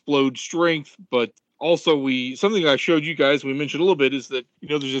to explode strength. But also something I showed you guys, we mentioned a little bit, is that,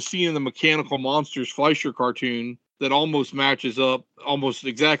 there's a scene in the Mechanical Monsters Fleischer cartoon that almost matches up almost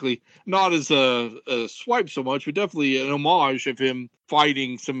exactly, not as a swipe so much, but definitely an homage of him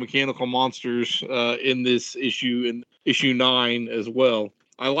fighting some mechanical monsters in this issue, in issue 9 as well.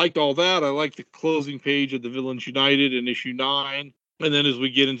 I liked all that. I liked the closing page of the Villains United in issue 9. And then as we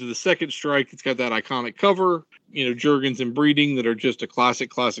get into the Second Strike, it's got that iconic cover, Jurgens and Breeding, that are just a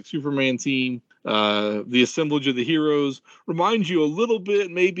classic Superman team. The assemblage of the heroes reminds you a little bit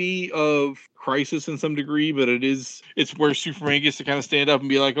maybe of Crisis in some degree, but it's where Superman gets to kind of stand up and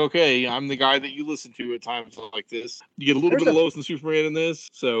be like, okay, I'm the guy that you listen to at times like this. You get a little bit of Lois and Superman in this.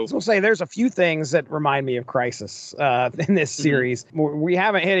 So I was gonna say there's a few things that remind me of Crisis in this series. We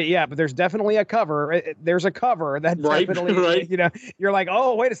haven't hit it yet, but there's definitely a cover. There's a cover that definitely, you're like,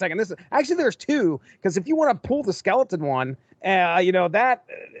 oh, wait a second. There's two, because if you want to pull the skeleton one, that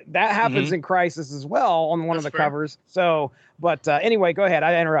happens in Crisis as well on one of the covers. So, but anyway, go ahead.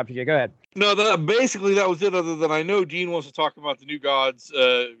 I interrupted you. Go ahead. No, basically that was it. Other than I know Dean wants to talk about the New Gods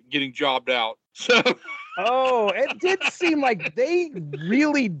getting jobbed out. So. Oh, it did seem like they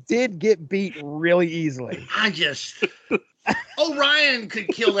really did get beat really easily. Orion could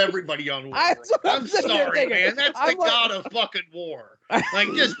kill everybody on war. I'm sorry, man. That's the god of fucking war. Like,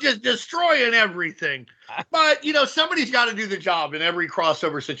 just destroying everything. But, somebody's got to do the job in every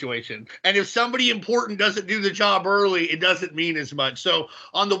crossover situation. And if somebody important doesn't do the job early, it doesn't mean as much. So,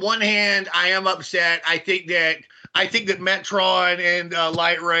 on the one hand, I am upset. I think that Metron and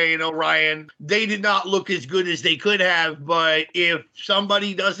Light Ray and Orion, they did not look as good as they could have. But if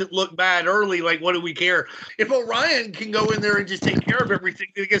somebody doesn't look bad early, like, what do we care? If Orion can go in there and just take care of everything,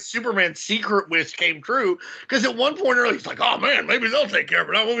 I guess Superman's secret wish came true. Because at one point early, he's like, oh, man, maybe they'll take care of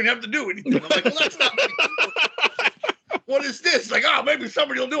it. I won't even have to do anything. I'm like, well, that's not what is this? Like, maybe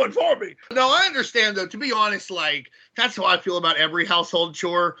somebody will do it for me. No, I understand, though. To be honest, like, that's how I feel about every household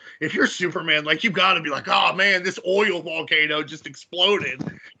chore. If you're Superman, like, you've got to be like, oh, man, this oil volcano just exploded.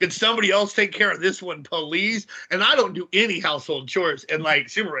 Can somebody else take care of this one, please? And I don't do any household chores. And, like,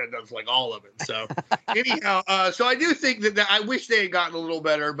 Superman does, like, all of it. So, anyhow, so I do think that I wish they had gotten a little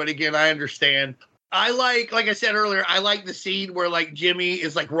better. But, again, I understand. I like I said earlier, I like the scene where, like, Jimmy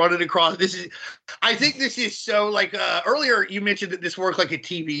is, like, running across. I think this is so, like, earlier you mentioned that this worked like a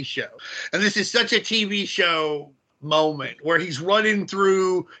TV show. And this is such a TV show moment where he's running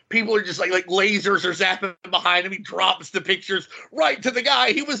through, people are just like lasers are zapping behind him. He drops the pictures right to the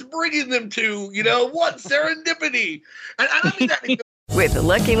guy he was bringing them to, what serendipity. And I don't mean that. With the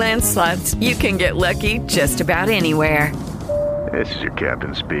Lucky Land Slots, you can get lucky just about anywhere. This is your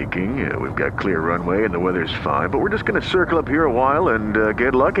captain speaking. We've got clear runway and the weather's fine, but we're just going to circle up here a while and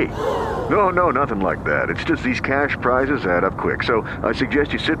get lucky. No, nothing like that. It's just these cash prizes add up quick. So I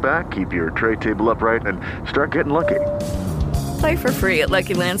suggest you sit back, keep your tray table upright, and start getting lucky. Play for free at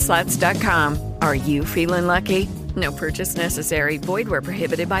LuckyLandSlots.com. Are you feeling lucky? No purchase necessary. Void where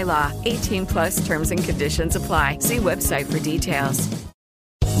prohibited by law. 18+ terms and conditions apply. See website for details.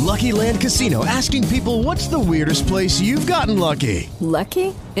 Lucky Land Casino, asking people, what's the weirdest place you've gotten lucky?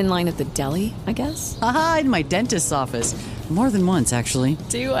 Lucky? In line at the deli, I guess? Aha, in my dentist's office. More than once, actually.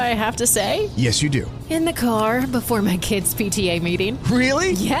 Do I have to say? Yes, you do. In the car before my kids' PTA meeting.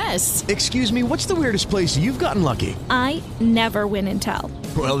 Really? Yes. Excuse me, what's the weirdest place you've gotten lucky? I never win and tell.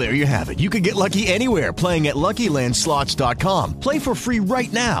 Well, there you have it. You can get lucky anywhere, playing at LuckyLandSlots.com. Play for free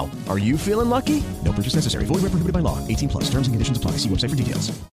right now. Are you feeling lucky? No purchase necessary. Void where prohibited by law. 18+. Terms and conditions apply. See website for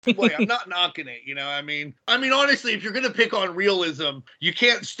details. Boy, I'm not knocking it, I mean, honestly, if you're going to pick on realism, you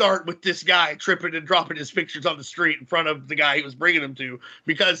can't start with this guy tripping and dropping his pictures on the street in front of the guy he was bringing them to,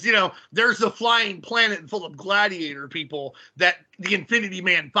 because, there's a flying planet full of gladiator people that the Infinity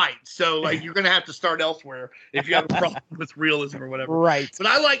Man fights. So, you're going to have to start elsewhere if you have a problem with realism or whatever. Right. But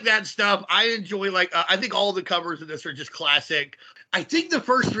I like that stuff. I enjoy, I think all the covers of this are just classic. I think the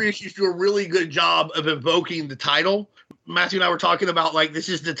first 3 issues do a really good job of evoking the title. Matthew and I were talking about this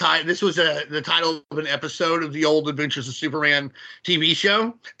is the title. This was the title of an episode of the old Adventures of Superman TV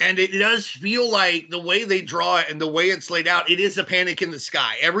show, and it does feel like the way they draw it and the way it's laid out, it is a panic in the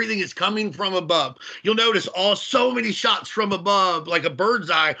sky. Everything is coming from above. You'll notice so many shots from above, like a bird's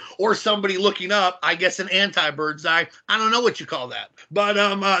eye or somebody looking up. I guess an anti-bird's eye. I don't know what you call that,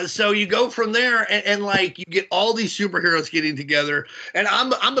 but so you go from there and you get all these superheroes getting together, and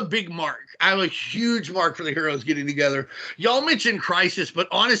I'm a big mark. I'm a huge mark for the heroes getting together. Y'all mentioned Crisis, but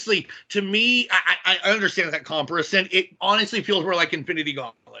honestly, to me, I understand that comparison. It honestly feels more like Infinity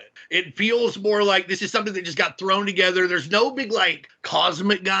Gauntlet. It feels more like this is something that just got thrown together. There's no big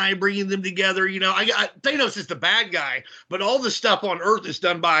cosmic guy bringing them together. Thanos is the bad guy, but all the stuff on Earth is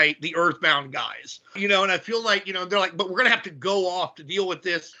done by the Earthbound guys. And I feel like they're like, but we're gonna have to go off to deal with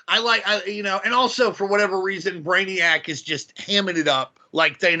this. And also for whatever reason, Brainiac is just hamming it up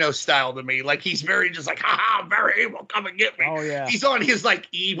like Thanos style to me. He's very just haha, very evil, come and get me. Oh yeah. He's on his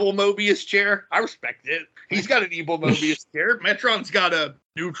evil Mobius chair. I respect it. He's got an evil Mobius chair. Metron's got a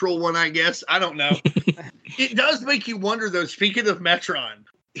neutral one, I guess. I don't know. It does make you wonder, though, speaking of Metron,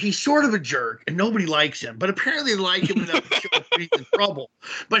 he's sort of a jerk and nobody likes him, but apparently they like him enough to show up he's in trouble.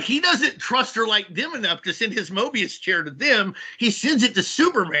 But he doesn't trust her like them enough to send his Mobius chair to them. He sends it to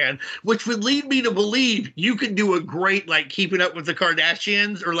Superman, which would lead me to believe you could do a great Keeping Up with the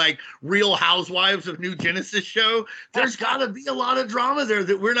Kardashians or Real Housewives of New Genesis show. There's got to be a lot of drama there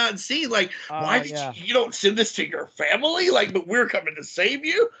that we're not seeing. Why did you don't send this to your family? But we're coming to save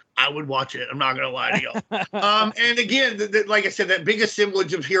you. I would watch it. I'm not going to lie to you. And again, like I said, that big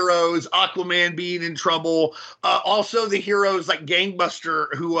assemblage of heroes, Aquaman being in trouble. Also the heroes like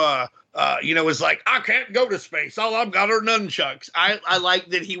Gangbuster, who, is I can't go to space. All I've got are nunchucks. I like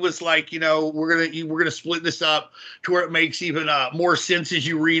that he was we're going to split this up to where it makes even more sense as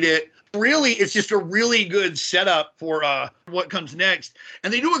you read it. Really, it's just a really good setup for what comes next.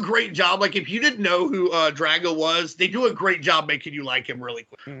 And they do a great job. If you didn't know who Drago was, they do a great job making you like him really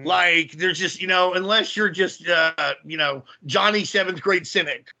quick. Mm-hmm. There's just, unless you're just, Johnny 7th grade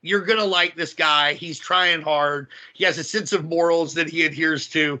cynic, you're going to like this guy. He's trying hard. He has a sense of morals that he adheres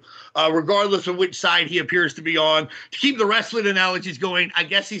to, regardless of which side he appears to be on. To keep the wrestling analogies going, I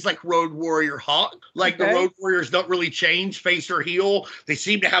guess he's like Road Warrior Hawk. The Road Warriors don't really change face or heel. They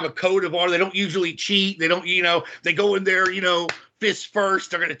seem to have a code of honor. They don't usually cheat. They don't, they go in there, fist first.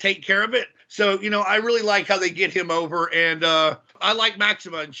 They're going to take care of it. So, I really like how they get him over. And I like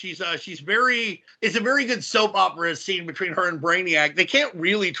Maxima. And it's a very good soap opera scene between her and Brainiac. They can't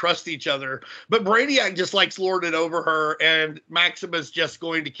really trust each other, but Brainiac just likes lording over her, and Maxima's just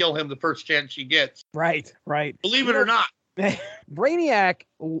going to kill him the first chance she gets. Right. Believe it or not. Brainiac,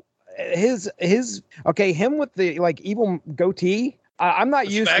 him with the evil goatee. I'm not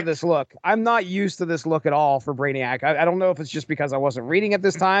used to this look. I'm not used to this look at all for Brainiac. I don't know if it's just because I wasn't reading at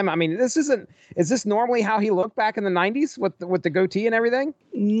this time. I mean, is this normally how he looked back in the 90s with the goatee and everything?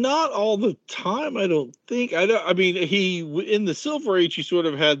 Not all the time, I don't think. He in the Silver Age, he sort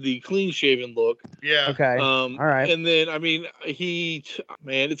of had the clean shaven look. Yeah. Okay. All right. And then,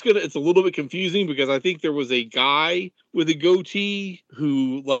 it's a little bit confusing because I think there was a guy with a goatee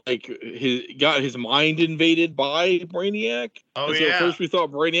who got his mind invaded by Brainiac. Oh, so at first we thought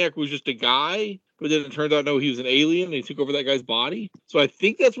Brainiac was just a guy, but then it turned out, no, he was an alien and he took over that guy's body. So I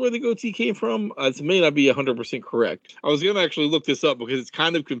think that's where the goatee came from. It may not be 100% correct. I was going to actually look this up because it's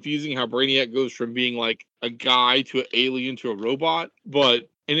kind of confusing how Brainiac goes from being a guy to an alien to a robot. But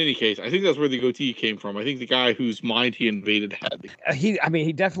In any case, I think that's where the goatee came from. I think the guy whose mind he invaded had the. He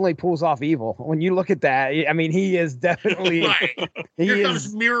definitely pulls off evil. When you look at that, I mean, he is definitely right. Here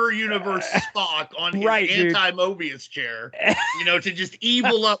comes Mirror Universe Spock on his anti-Mobius chair, to just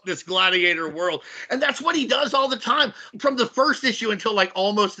evil up this gladiator world. And that's what he does all the time. From the first issue until like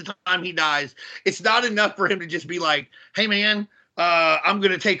almost the time he dies, it's not enough for him to just be like, hey, man, I'm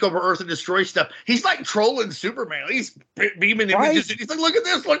going to take over Earth and destroy stuff. He's like trolling Superman. He's beaming images. And he's like, look at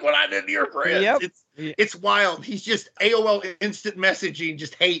this. Look what I did to your friends. Yep. It's wild. He's just AOL instant messaging,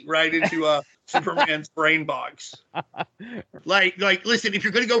 just hate right into Superman's brain box. Like, listen, if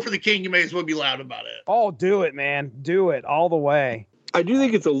you're going to go for the king, you may as well be loud about it. Oh, do it, man. Do it all the way. I do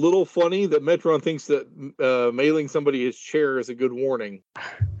think it's a little funny that Metron thinks that mailing somebody his chair is a good warning.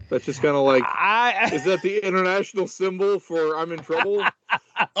 That's just kind of like, is that the international symbol for I'm in trouble?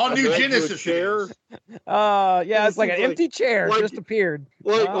 On New Genesis chair. Yeah, it's like an empty chair just appeared.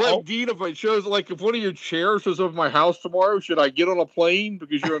 Like Dean, if it shows if one of your chairs shows up at my house tomorrow, should I get on a plane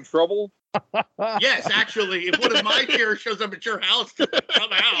because you're in trouble? Yes, actually, if one of my chairs shows up at your house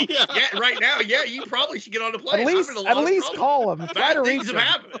somehow, right now, you probably should get on a plane. At least call him. Try to reach him.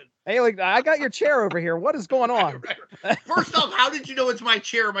 Hey, I got your chair over here. What is going on? Right. First off, how did you know it's my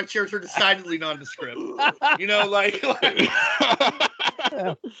chair? My chairs are decidedly nondescript. Well, I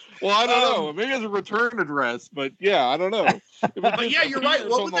don't know. Maybe it's a return address, but I don't know. But you're right.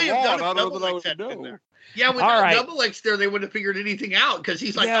 What would they have done if Double X had been there? Yeah, without Double X there, they wouldn't have figured anything out because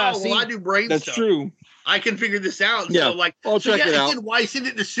he's like, I do brain stuff. That's true. I can figure this out. Yeah, so I'll check it out. Again, why send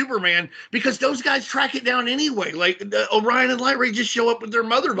it to Superman? Because those guys track it down anyway. Like Orion and Light Ray just show up with their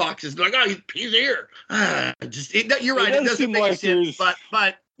mother boxes. They're like, he's here. You're right. It doesn't make sense.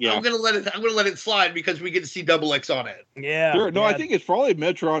 But I'm gonna let it slide because we get to see Double X on it. Yeah. Sure. No, I think it's probably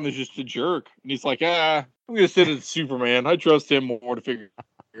Metron is just a jerk, and he's like, I'm gonna send it to Superman. I trust him more to figure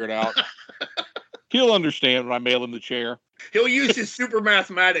it out. He'll understand when I mail him the chair. He'll use his super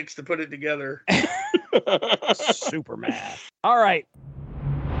mathematics to put it together. Super math. All right.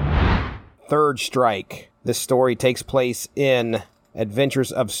 Third Strike. This story takes place in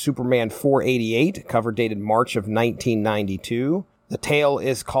Adventures of Superman 488, cover dated March of 1992. The tale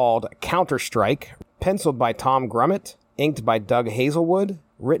is called Counter-Strike, penciled by Tom Grummett, inked by Doug Hazelwood,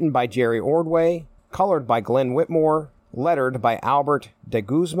 written by Jerry Ordway, colored by Glenn Whitmore, lettered by Albert de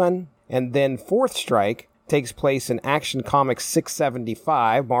Guzman, and then Fourth Strike takes place in Action Comics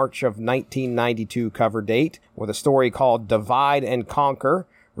 675, March of 1992 cover date, with a story called Divide and Conquer,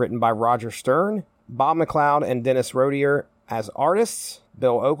 written by Roger Stern, Bob McLeod and Dennis Rodier as artists,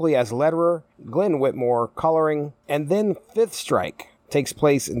 Bill Oakley as letterer, Glenn Whitmore coloring, and then Fifth Strike takes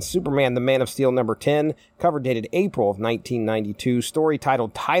place in Superman the Man of Steel number 10, cover dated April of 1992, story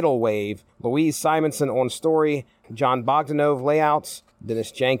titled Tidal Wave, Louise Simonson on story, John Bogdanove layouts,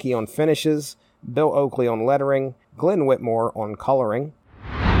 Dennis Janke on finishes, Bill Oakley on lettering, Glenn Whitmore on coloring.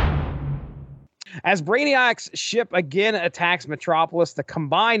 As Brainiac's ship again attacks Metropolis, the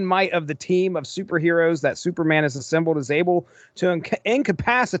combined might of the team of superheroes that Superman has assembled is able to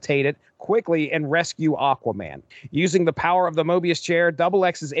incapacitate it quickly and rescue Aquaman. Using the power of the Mobius chair, Double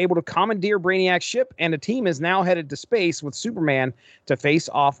X is able to commandeer Brainiac's ship, and the team is now headed to space with Superman to face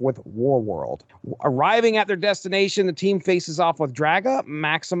off with Warworld. Arriving at their destination, the team faces off with Draga,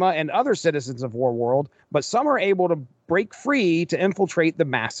 Maxima, and other citizens of Warworld, but some are able to break free to infiltrate the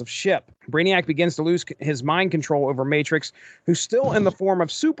massive ship. Brainiac begins to lose his mind control over Matrix, who, still in the form of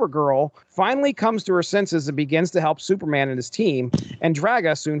Supergirl, finally comes to her senses and begins to help Superman and his team, and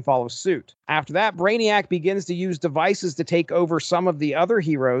Draga soon follows suit. After that, Brainiac begins to use devices to take over some of the other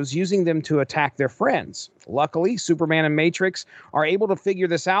heroes, using them to attack their friends. Luckily, Superman and Matrix are able to figure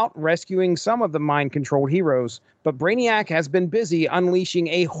this out, rescuing some of the mind-controlled heroes, but Brainiac has been busy unleashing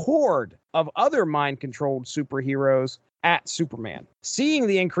a horde of other mind-controlled superheroes at Superman. Seeing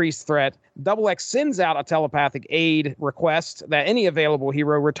the increased threat, Double X sends out a telepathic aid request that any available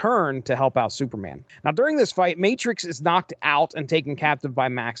hero return to help out Superman. Now, during this fight, Matrix is knocked out and taken captive by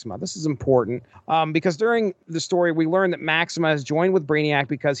Maxima. This is important because during the story, we learn that Maxima has joined with Brainiac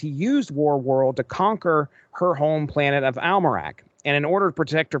because he used Warworld to conquer her home planet of Almerac. And in order to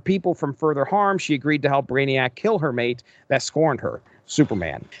protect her people from further harm, she agreed to help Brainiac kill her mate that scorned her,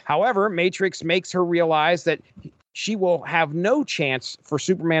 Superman. However, Matrix makes her realize that she will have no chance for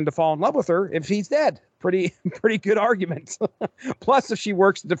Superman to fall in love with her if he's dead. Pretty good argument. Plus, if she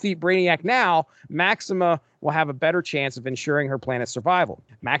works to defeat Brainiac now, Maxima will have a better chance of ensuring her planet's survival.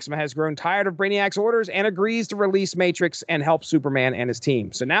 Maxima has grown tired of Brainiac's orders and agrees to release Matrix and help Superman and his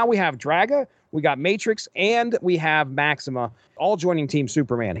team. So now we have Draga, we got Matrix, and we have Maxima all joining Team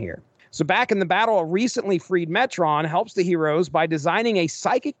Superman here. So back in the battle, a recently freed Metron helps the heroes by designing a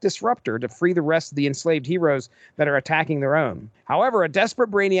psychic disruptor to free the rest of the enslaved heroes that are attacking their own. However, a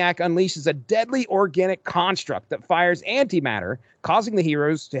desperate Brainiac unleashes a deadly organic construct that fires antimatter, causing the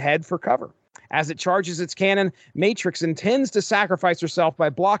heroes to head for cover. As it charges its cannon, Matrix intends to sacrifice herself by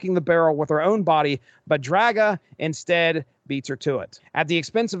blocking the barrel with her own body, but Draga instead beats her to it. At the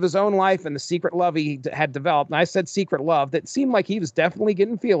expense of his own life and the secret love he had developed, and I said secret love, that seemed like he was definitely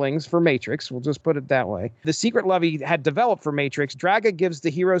getting feelings for Matrix, we'll just put it that way. The secret love he had developed for Matrix, Draga gives the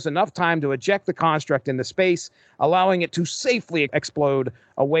heroes enough time to eject the construct into space, allowing it to safely explode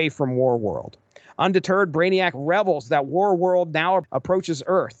away from Warworld. Undeterred, Brainiac revels that Warworld now approaches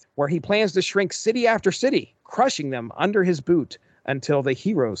Earth, where he plans to shrink city after city, crushing them under his boot until the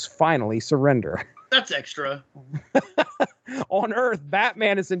heroes finally surrender. That's extra. On Earth,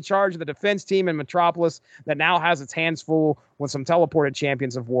 Batman is in charge of the defense team in Metropolis that now has its hands full with some teleported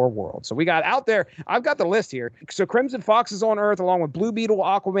champions of Warworld. So we got out there, I've got the list here. So Crimson Fox is on Earth along with Blue Beetle,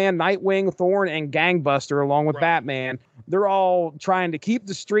 Aquaman, Nightwing, Thorn, and Gangbuster along with Batman. They're all trying to keep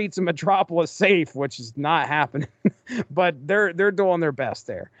the streets of Metropolis safe, which is not happening. But they're doing their best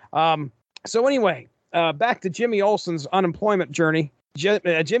there. So anyway, back to Jimmy Olsen's unemployment journey.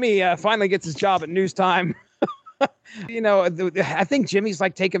 Jimmy finally gets his job at News Time. I think Jimmy's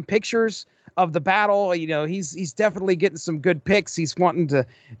like taking pictures of the battle. He's definitely getting some good pics. He's wanting to,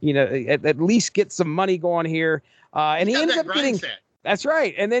 at least get some money going here. And he ends up getting, that's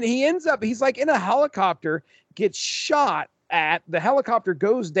right. And then he's like in a helicopter, gets shot at. The helicopter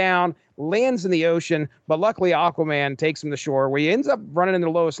goes down, lands in the ocean, but luckily Aquaman takes him to shore, where he ends up running into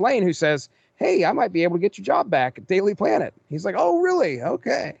Lois Lane, who says, "Hey, I might be able to get your job back at Daily Planet." He's like, "Oh, really?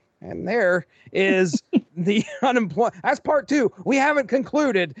 Okay." And there is the unemployment. That's part 2. We haven't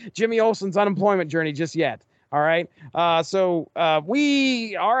concluded Jimmy Olsen's unemployment journey just yet. All right. So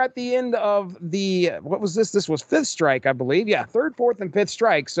we are at the end of what was this? This was 5th strike, I believe. Yeah, 3rd, 4th, and 5th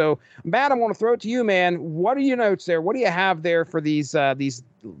strike. So, Matt, I want to throw it to you, man. What are your notes there? What do you have there for these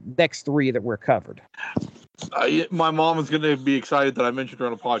next 3 that we're covered? My mom is going to be excited that I mentioned her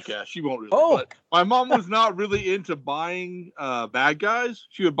on a podcast. She won't really. Oh, but my mom was not really into buying bad guys.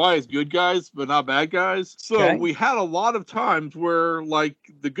 She would buy as good guys, but not bad guys. So we had a lot of times where, like,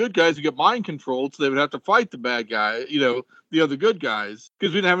 the good guys would get mind controlled, so they would have to fight the bad guy, the other good guys,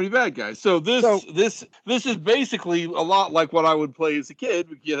 because we didn't have any bad guys. So this is basically a lot like what I would play as a kid.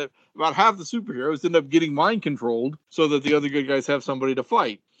 About half the superheroes end up getting mind controlled so that the other good guys have somebody to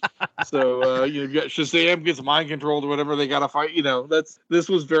fight. So you've got Shazam gets mind controlled or whatever, they gotta fight. This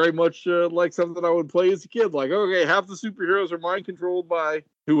was very much like something I would play as a kid. Like, okay, half the superheroes are mind controlled by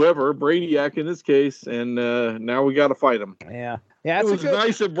whoever, Brainiac in this case, and now we gotta fight them. Yeah, it was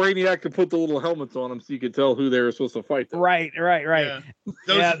nice of Brainiac to put the little helmets on them so you could tell who they were supposed to fight them. Right. Yeah.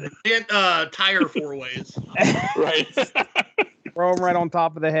 Those tire 4-ways. Right. Throw them right on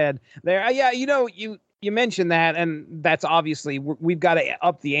top of the head. There, you mentioned that, and that's obviously we've got to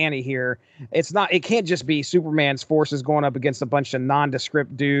up the ante here. It can't just be Superman's forces going up against a bunch of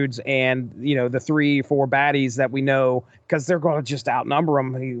nondescript dudes and the 3-4 baddies that we know, because they're going to just outnumber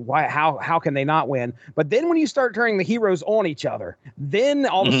them. How can they not win? But then when you start turning the heroes on each other, then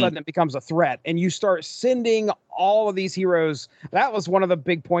all of a sudden it becomes a threat, and you start sending all of these heroes. That was one of the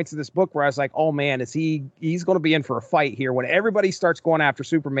big points of this book where I was like, oh man, he's going to be in for a fight here when everybody starts going after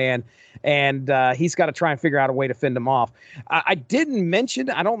Superman, and he's got to try and figure out a way to fend him off. I didn't mention,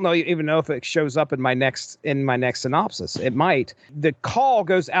 I don't even know if it shows up in my next synopsis. It might. The call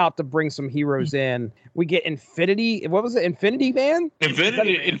goes out to bring some heroes in. We get Infinity. What was it? Infinity Man?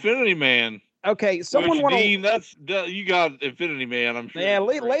 Infinity Man. Okay, someone want to. You got Infinity Man. I'm sure. Yeah,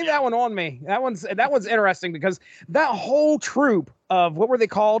 lay that one on me. That one's interesting because that whole troop of, what were they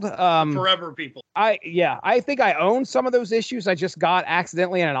called? Forever People. I think I own some of those issues. I just got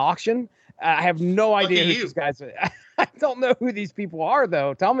accidentally in an auction. I have no idea who these guys are. I don't know who these people are,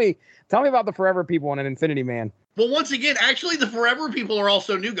 though. Tell me about the Forever People and an Infinity Man. Well, once again, actually, the Forever People are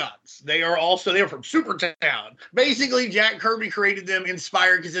also New Gods. They're from Supertown. Basically, Jack Kirby created them,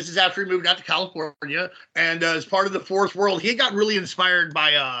 inspired, because this is after he moved out to California, and as part of the Fourth World, he got really inspired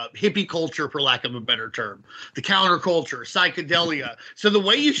by hippie culture, for lack of a better term, the counterculture, psychedelia. So the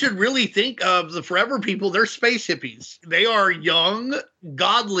way you should really think of the Forever People, they're space hippies. They are young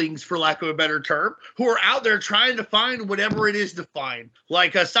godlings, for lack of a better term, who are out there trying to find whatever it is to find.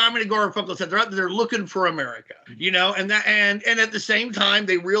 Like Simon and Garfunkel said, they're out there looking for America, and at the same time,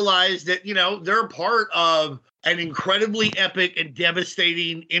 they realize that, they're part of an incredibly epic and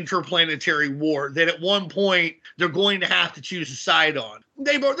devastating interplanetary war that at one point they're going to have to choose a side on.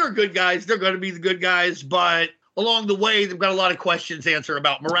 They're good guys. They're going to be the good guys, but along the way, they've got a lot of questions to answer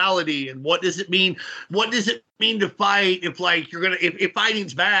about morality and what does it mean? What does it mean to fight? If like if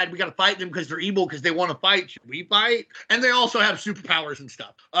fighting's bad, we got to fight them because they're evil because they want to fight. Should we fight? And they also have superpowers and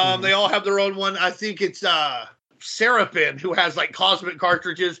stuff. They all have their own one. I think it's Seraphim, who has like cosmic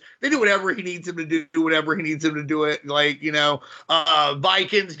cartridges. They do whatever he needs them to do, whatever he needs them to do it. Like, you know,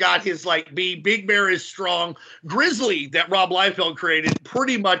 Viking's got his like Big Bear is strong. Grizzly, that Rob Liefeld created,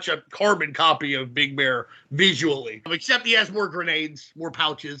 pretty much a carbon copy of Big Bear visually, except he has more grenades, more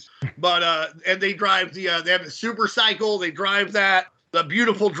pouches. But and they drive they have the super cycle. They drive that, the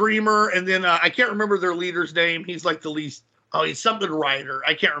Beautiful Dreamer, and then I can't remember their leader's name. He's like the least. Oh, he's something Ryder.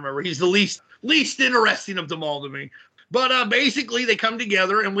 I can't remember. He's the least interesting of them all to me. But basically, they come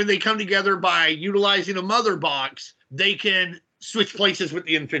together, and when they come together by utilizing a mother box, they can switch places with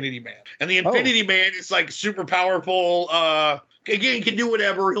the Infinity Man. And the Infinity Man is like super powerful. Again, can do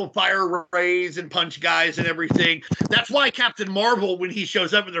whatever. He'll fire rays and punch guys and everything. That's why Captain Marvel, when he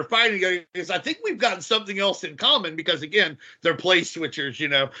shows up and they're fighting, is I think we've gotten something else in common because, again, they're place switchers, you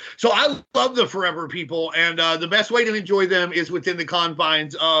know. So I love the Forever People, and the best way to enjoy them is within the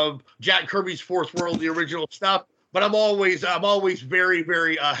confines of Jack Kirby's Fourth World, the original stuff. But I'm always very,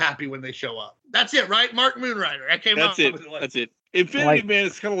 very happy when they show up. That's it, right? Mark Moonrider. I came up with it. That's it. Infinity Man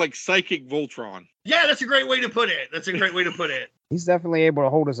is kind of like Psychic Voltron. Yeah, that's a great way to put it. He's definitely able to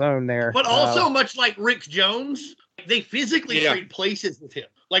hold his own there. But also, much like Rick Jones, they physically trade places with him.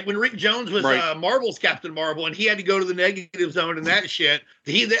 Like when Rick Jones was Marvel's Captain Marvel, and he had to go to the negative zone and that shit.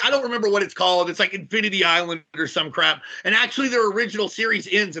 I don't remember what it's called. It's like Infinity Island or some crap. And actually, their original series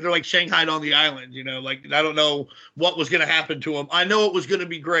ends, and they're like shanghaied on the island. You know, like I don't know what was going to happen to them. I know it was going to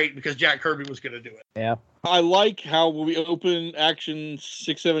be great because Jack Kirby was going to do it. Yeah. I like how when we open Action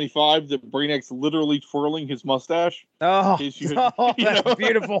 675, the Brainiac's literally twirling his mustache. Oh, that's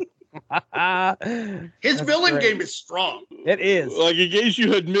beautiful. His villain game is strong. It is. Like, in case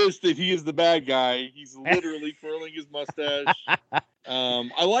you had missed that he is the bad guy, he's literally twirling his mustache.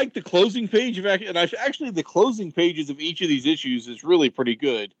 I like the closing page of the closing pages of each of these issues is really pretty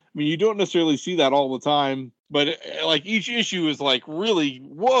good. I mean, you don't necessarily see that all the time, but like each issue is like really,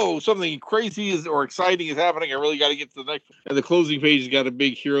 whoa, something crazy or exciting is happening. I really got to get to the next. And the closing page has got a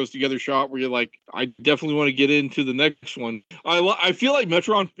big heroes together shot where you're like, I definitely want to get into the next one. I feel like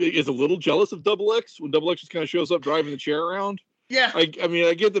Metron is a little jealous of Double X when Double X just kind of shows up driving the chair around. Yeah. I mean,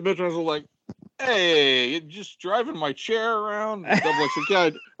 I get that Metron's like, hey, just driving my chair around. Double X like, yeah,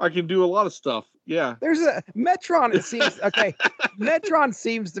 I can do a lot of stuff. Yeah. There's a Metron. It seems okay. Metron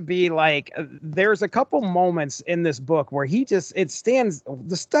seems to be like there's a couple moments in this book where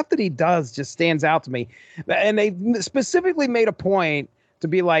the stuff that he does just stands out to me. And they specifically made a point to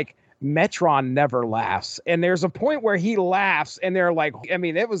be like, Metron never laughs. And there's a point where he laughs and they're like, I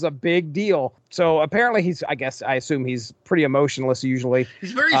mean, it was a big deal. So apparently I assume he's pretty emotionless usually.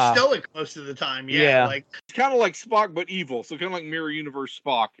 He's very stoic most of the time. Yeah. Like it's kind of like Spock, but evil. So kind of like Mirror Universe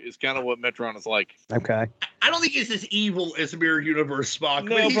Spock is kind of what Metron is like. Okay. I don't think he's as evil as Mirror Universe Spock.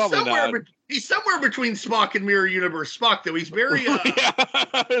 No, but he's probably not. He's somewhere between Spock and Mirror Universe Spock, though. He's very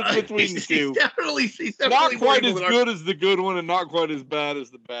between the two. He's definitely not quite as good as the good one, and not quite as bad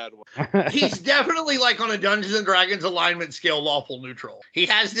as the bad one. He's definitely like on a Dungeons and Dragons alignment scale, lawful neutral. He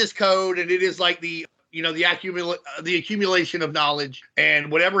has this code, and it is like the accumulation of knowledge,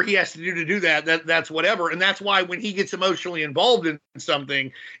 and whatever he has to do that's whatever. And that's why when he gets emotionally involved in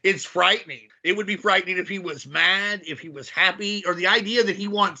something, it's frightening. It would be frightening if he was mad, if he was happy, or the idea that he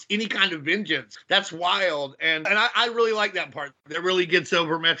wants any kind of vengeance. That's wild. And I really like that part. That really gets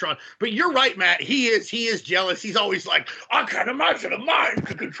over Metron. But you're right, Matt. He is jealous. He's always like, I can't imagine a mind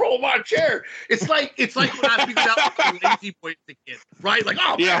could control my chair. It's like when I figured out the Lazy Boy as a kid, right? Like,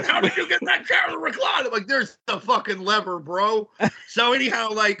 oh man, how did you get that chair to recline? I'm like, there's the fucking lever, bro. So anyhow,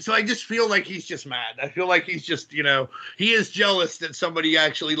 so I just feel like he's just mad. I feel like he's just, he is jealous that somebody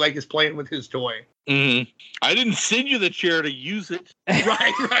actually is playing with his toy. Mm-hmm. I didn't send you the chair to use it.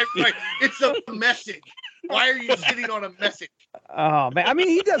 Right. It's a message. Why are you sitting on a message? Oh man, I mean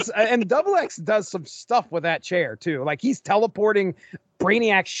he does, and Double X does some stuff with that chair too. Like he's teleporting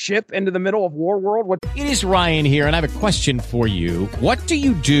Brainiac's ship into the middle of War World. It is Ryan here, and I have a question for you. What do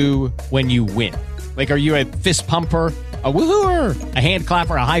you do when you win? Like, are you a fist pumper, a woohooer, a hand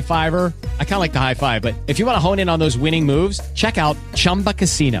clapper, a high fiver? I kind of like the high five, but if you want to hone in on those winning moves, check out Chumba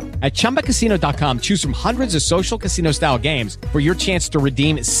Casino. At ChumbaCasino.com, choose from hundreds of social casino style games for your chance to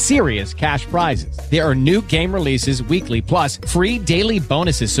redeem serious cash prizes. There are new game releases weekly, plus free daily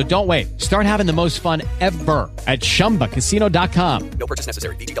bonuses. So don't wait. Start having the most fun ever at ChumbaCasino.com. No purchase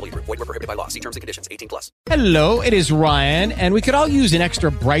necessary. VGW Group. Void where prohibited by law. See terms and conditions. 18+. Hello, it is Ryan, and we could all use an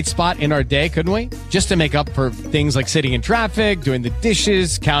extra bright spot in our day, couldn't we? Just to make up for things like sitting in traffic, doing the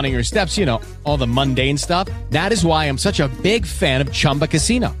dishes, counting your steps, all the mundane stuff. That is why I'm such a big fan of Chumba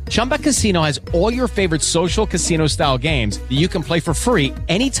Casino. Chumba Casino has all your favorite social casino style games that you can play for free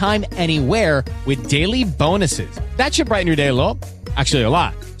anytime, anywhere with daily bonuses. That should brighten your day a little. Actually, a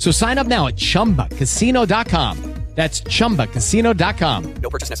lot. So sign up now at ChumbaCasino.com. That's ChumbaCasino.com. No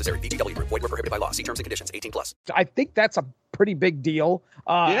purchase necessary. VGW Group. Void where prohibited by law. See terms and conditions. 18+. I think that's a pretty big deal.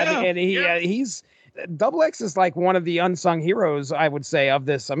 He's Double X is like one of the unsung heroes, I would say, of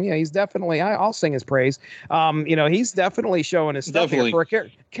this. I mean, he's definitely, I'll sing his praise. He's definitely showing his stuff here for a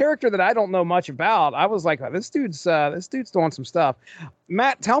character that I don't know much about. I was like, this dude's doing some stuff.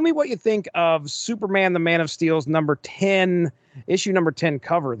 Matt, tell me what you think of Superman, the Man of Steel's issue number 10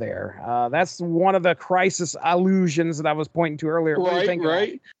 cover there. That's one of the Crisis allusions that I was pointing to earlier. What do you think?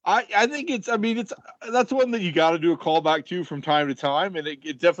 Right. I think that's one that you got to do a callback to from time to time. And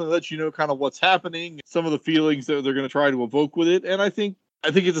it definitely lets you know kind of what's happening, some of the feelings that they're going to try to evoke with it. And I think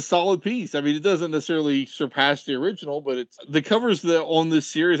it's a solid piece. I mean, it doesn't necessarily surpass the original, but the covers that on this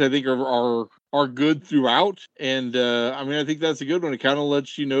series, I think are good throughout. And I think that's a good one. It kind of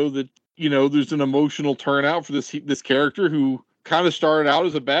lets you know that, there's an emotional turnout for this character who kind of started out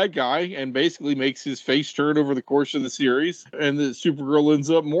as a bad guy and basically makes his face turn over the course of the series, and the Supergirl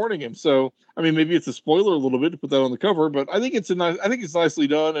ends up mourning him. So, I mean, maybe it's a spoiler a little bit to put that on the cover, but I think it's nicely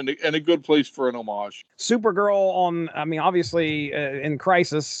done and a good place for an homage. Supergirl obviously in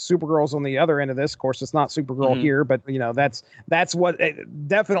Crisis, Supergirl's on the other end of this. Of course, it's not Supergirl here, but that's what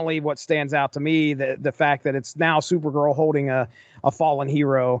definitely what stands out to me. The fact that it's now Supergirl holding a fallen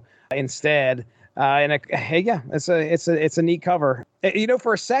hero instead. It's a neat cover.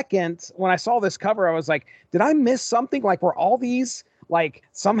 For a second when I saw this cover, I was like, did I miss something? Like, were all these like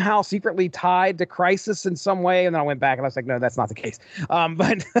somehow secretly tied to Crisis in some way? And then I went back and I was like, no, that's not the case.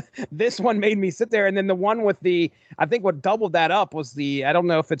 But this one made me sit there. And then the one with I think what doubled that up was I don't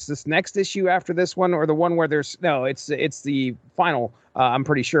know if it's this next issue after this one or the one where it's the final, I'm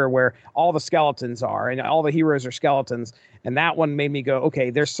pretty sure, where all the skeletons are and all the heroes are skeletons. And that one made me go, okay,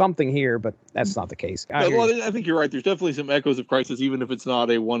 there's something here, but that's not the case. I think you're right. There's definitely some echoes of Crisis, even if it's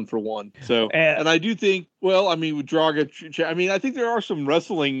not a 1-for-1. So, and I do think, with Draga, I think there are some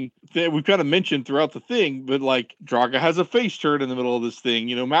wrestling that we've kind of mentioned throughout the thing, but like Draga has a face turn in the middle of this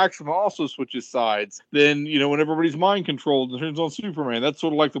thing. Maxima also switches sides. Then, when everybody's mind controlled and turns on Superman, that's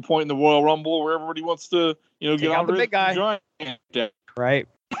sort of like the point in the Royal Rumble where everybody wants to, get on the big guy. Giant. Right.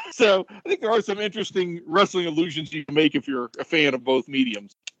 So I think there are some interesting wrestling allusions you can make if you're a fan of both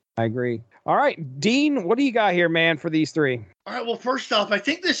mediums. I agree. All right, Dean, what do you got here, man, for these three? All right, well, first off, I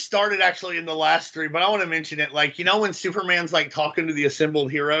think this started actually in the last three, but I want to mention it. Like, when Superman's like talking to the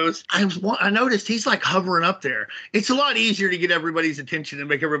assembled heroes, I noticed he's like hovering up there. It's a lot easier to get everybody's attention and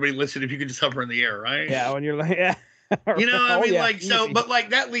make everybody listen if you could just hover in the air, right? Yeah, when you're like, yeah. But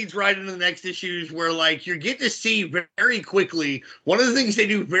that leads right into the next issues where like you get to see very quickly. One of the things they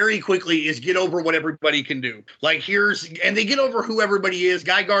do very quickly is get over what everybody can do. Like and they get over who everybody is.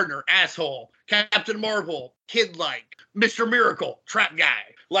 Guy Gardner, asshole. Captain Marvel, kid-like. Mr. Miracle, trap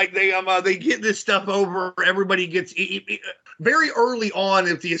guy. Like they get this stuff over. Everybody gets very early on.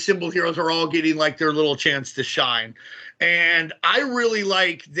 If the assembled heroes are all getting like their little chance to shine. And I really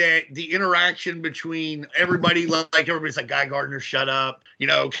like that the interaction between everybody, like everybody's like, Guy Gardner, shut up.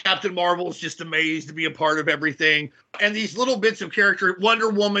 Captain Marvel's just amazed to be a part of everything. And these little bits of character, Wonder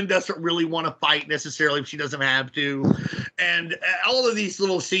Woman doesn't really want to fight necessarily if she doesn't have to. And all of these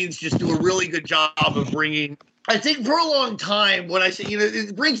little scenes just do a really good job of bringing, I think for a long time, when I say,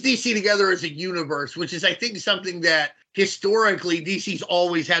 it brings DC together as a universe, which is, I think, something that historically DC's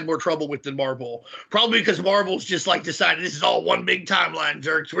always had more trouble with than Marvel. Probably because Marvel's just like decided this is all one big timeline,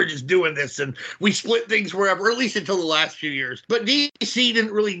 jerks. We're just doing this and we split things wherever, or at least until the last few years. But DC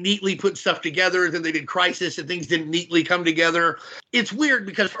didn't really neatly put stuff together. Then they did Crisis and things didn't neatly come together. It's weird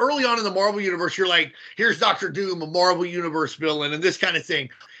because early on in the Marvel universe, you're like, here's Dr. Doom, a Marvel universe villain, and this kind of thing.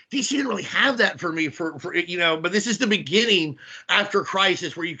 DC didn't really have that for me but this is the beginning after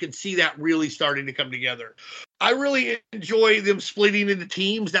Crisis where you can see that really starting to come together. I really enjoy them splitting into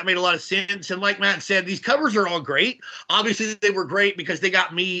teams. That made a lot of sense. And like Matt said, these covers are all great. Obviously, they were great because they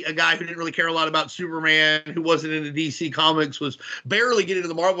got me, a guy who didn't really care a lot about Superman, who wasn't into DC Comics, was barely getting into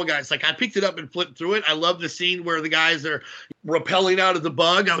the Marvel guys. Like, I picked it up and flipped through it. I love the scene where the guys are rappelling out of the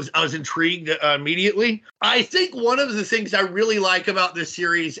bug. I was intrigued immediately. I think one of the things I really like about this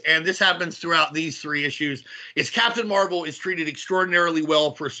series, and this happens throughout these 3 issues, is Captain Marvel is treated extraordinarily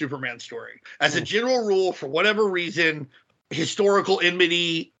well for a Superman story. As a general rule, for whatever reason, historical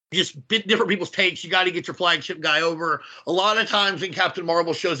enmity, just different people's takes, you got to get your flagship guy over. A lot of times when Captain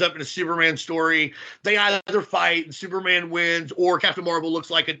Marvel shows up in a Superman story, they either fight and Superman wins, or Captain Marvel looks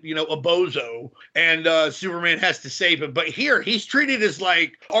like a bozo and Superman has to save him. But here, he's treated as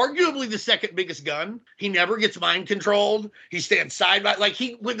like arguably the second biggest gun. He never gets mind controlled. He stands side by, like,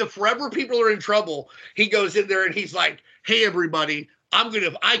 when the Forever people are in trouble, he goes in there and he's like, hey, everybody,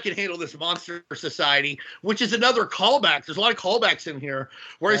 I can handle this monster society, which is another callback. There's a lot of callbacks in here,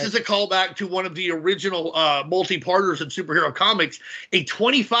 where this is a callback to one of the original multi-parters in superhero comics, a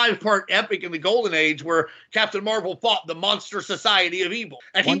 25-part epic in the Golden Age where Captain Marvel fought the monster society of evil.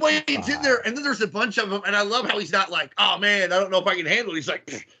 And he wades in there, and then there's a bunch of them, and I love how he's not like, oh man, I don't know if I can handle it. He's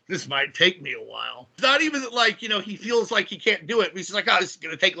like, this might take me a while. It's not even like, he feels like he can't do it. He's like, oh, this is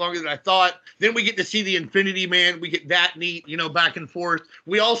going to take longer than I thought. Then we get to see the Infinity Man. We get that neat, back and forth.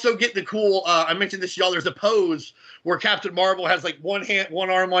 We also get the cool, I mentioned this, y'all, there's a pose where Captain Marvel has like one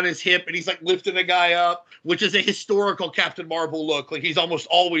arm on his hip, and he's like lifting a guy up, which is a historical Captain Marvel look. Like, he's almost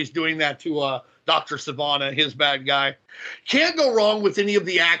always doing that to Dr. Sivana, his bad guy. Can't go wrong with any of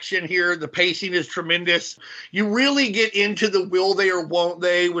the action here. The pacing is tremendous. You really get into the will they or won't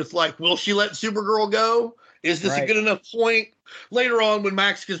they with, like, will she let Supergirl go? Is this a good enough point? Later on, when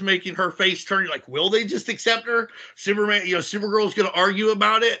Max is making her face turn, you're like, will they just accept her? Supergirl's going to argue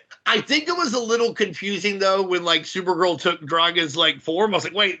about it. I think it was a little confusing, though, when, like, Supergirl took Draga's, like, form. I was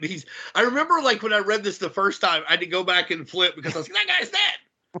like, wait, I remember, like, when I read this the first time, I had to go back and flip because I was like, that guy's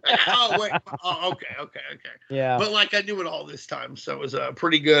dead. Oh, wait. Oh, okay. Yeah. But, like, I knew it all this time, so it was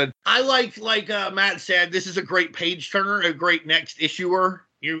pretty good. I like Matt said, this is a great page turner, a great next issuer.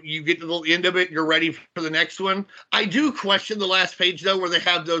 You get to the end of it, you're ready for the next one. I do question the last page, though, where they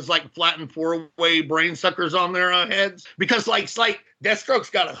have those, like, flattened 4-way brain suckers on their heads. Because, like,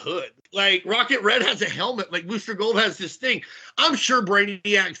 Deathstroke's got a hood. Like, Rocket Red has a helmet. Like, Booster Gold has this thing. I'm sure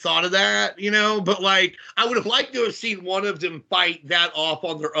Brainiac thought of that, but, like, I would have liked to have seen one of them fight that off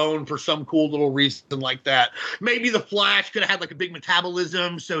on their own for some cool little reason like that. Maybe the Flash could have had, like, a big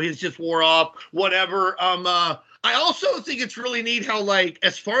metabolism, so his just wore off, whatever. I also think it's really neat how, like,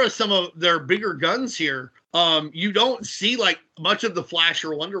 as far as some of their bigger guns here, you don't see, like, much of the Flash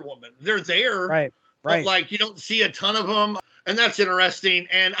or Wonder Woman. They're there. Right. But, like, you don't see a ton of them. And that's interesting.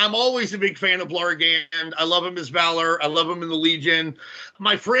 And I'm always a big fan of Largand. I love him as Valor. I love him in the Legion.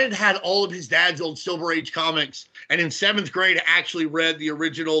 My friend had all of his dad's old Silver Age comics. And in 7th grade, I actually read the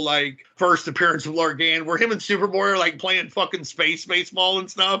original, like, first appearance of Largand, where him and Superboy are, like, playing fucking space baseball and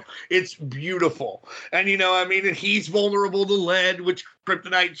stuff. It's beautiful. And, and he's vulnerable to lead, which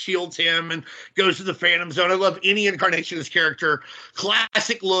Kryptonite shields him and goes to the Phantom Zone. I love any incarnation of his character.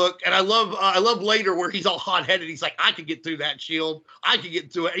 Classic look. And I love later where he's all hot-headed. He's like, I could get through that shield. I could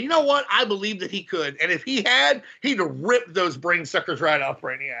get through it. And you know what? I believe that he could. And if he had, he'd have ripped those brain suckers right off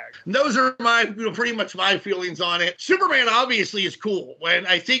Brainiac. And those are my, pretty much my feelings on it. Superman obviously is cool. And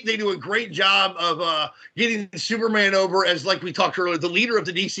I think they do a great job of getting Superman over as, like we talked earlier, the leader of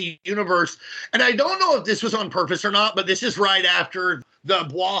the DC universe. And I don't know if this was on purpose or not, but this is right after the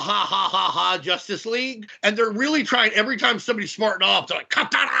blah ha ha ha ha Justice League. And they're really trying, every time somebody's smarting off, they're like, cut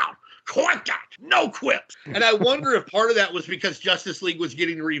that out. Quit that. No quips. And I wonder if part of that was because Justice League was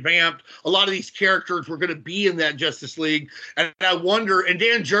getting revamped. A lot of these characters were going to be in that Justice League. And I wonder, and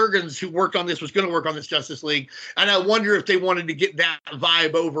Dan Jurgens, who worked on this, was going to work on this Justice League. And I wonder if they wanted to get that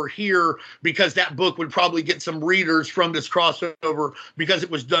vibe over here because that book would probably get some readers from this crossover because it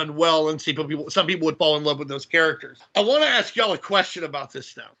was done well and some people would fall in love with those characters. I want to ask y'all a question about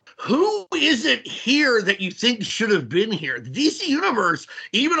this now. Who is it here that you think should have been here? The DC Universe,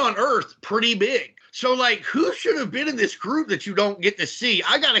 even on Earth, pretty big. So, like, who should have been in this group that you don't get to see?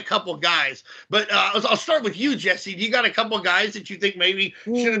 I got a couple guys, but I'll start with you, Jesse. Do you got a couple guys that you think maybe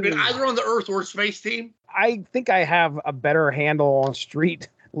should have been either on the Earth or space team? I think I have a better handle on street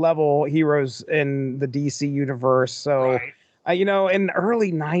level heroes in the DC universe. So, in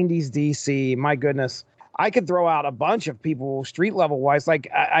early 90s DC, my goodness, I could throw out a bunch of people street level wise.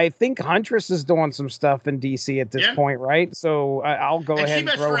 Like I think Huntress is doing some stuff in DC at this point, right? So I'll go ahead and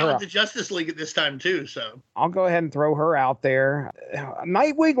throw her out the Justice League at this time too. So I'll go ahead and throw her out there.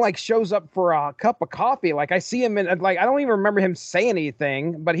 Nightwing like shows up for a cup of coffee. Like I see him in like I don't even remember him saying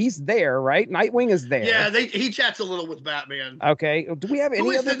anything, but he's there, right? Nightwing is there. Yeah, he chats a little with Batman. Okay, do we have any?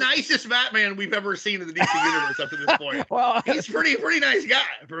 Who is the nicest Batman we've ever seen in the DC universe up to this point? Well, he's pretty nice guy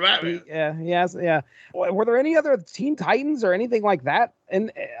for Batman. Yeah. Were there any other Teen Titans or anything like that,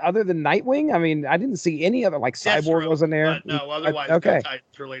 and other than Nightwing? I mean, I didn't see any other. Like Cyborg wasn't there. No, otherwise, okay.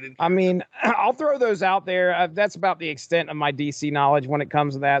 Titans related. I mean, I'll throw those out there. That's about the extent of my DC knowledge when it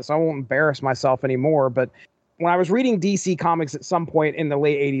comes to that, so I won't embarrass myself anymore. But when I was reading DC comics at some point in the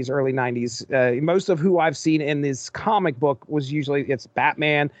late 80s, early 90s, most of who I've seen in this comic book was usually it's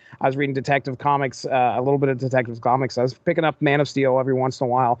Batman. I was reading Detective Comics, a little bit of Detective Comics. I was picking up Man of Steel every once in a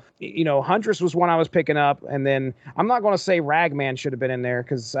while. You know, Huntress was one I was picking up. And then I'm not going to say Ragman should have been in there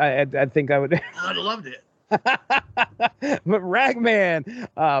because I think I would. I'd have loved it. But Ragman.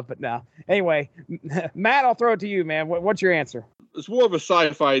 But no. Anyway, Matt, I'll throw it to you, man. What's your answer? It's more of a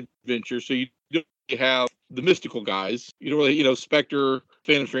sci-fi adventure, so you don't have the mystical guys. You don't really, Spectre,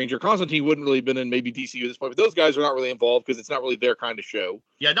 Phantom Stranger, Constantine wouldn't really have been in maybe DCU at this point, but those guys are not really involved because it's not really their kind of show.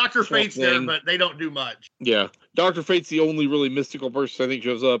 Yeah, Dr. Fate's there, but they don't do much. Yeah, Dr. Fate's the only really mystical person I think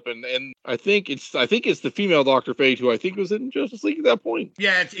shows up, and I think it's the female Dr. Fate who I think was in Justice League at that point.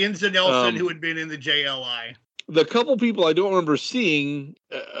 Yeah, it's Enza Nelson who had been in the JLI. The couple people I don't remember seeing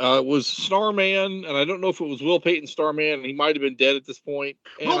was Starman, and I don't know if it was Will Payton Starman, and he might have been dead at this point.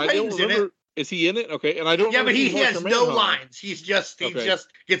 And Will Payton's in it. Is he in it? Okay, and I don't. Yeah, but he has no lines. He just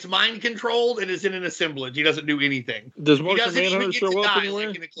gets mind controlled and is in an assemblage. He doesn't do anything. Does Martian Manhunter show up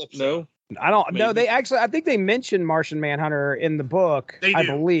anywhere? No. I don't know. They actually, I think they mentioned Martian Manhunter in the book. I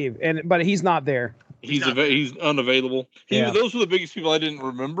believe, but he's not there. He's unavailable. Those were the biggest people I didn't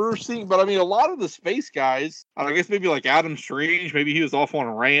remember seeing. But I mean, a lot of the space guys, I guess maybe like Adam Strange, maybe he was off on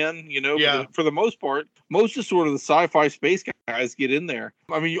Ran, Yeah. For the most part, most of sort of the sci-fi space guys get in there.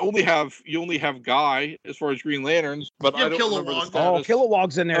 I mean, you only have Guy as far as Green Lanterns, but I don't remember the status. Oh,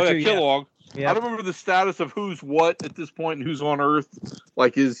 Kilowog's in there too. Yeah, Kilowog. Yeah. I don't remember the status of who's what at this point and who's on Earth.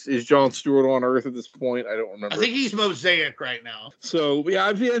 Like, is John Stewart on Earth at this point? I don't remember. I think he's Mosaic right now. So, yeah,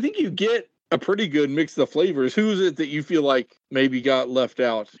 I think you get a pretty good mix of flavors. Who's it that you feel like maybe got left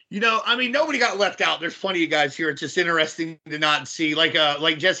out? I mean, nobody got left out. There's plenty of guys here. It's just interesting to not see. Like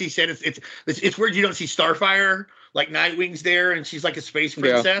Jesse said, it's weird you don't see Starfire. Like Nightwing's there, and she's like a space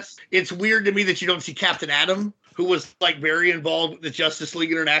princess. Yeah. It's weird to me that you don't see Captain Atom, who was like very involved with the Justice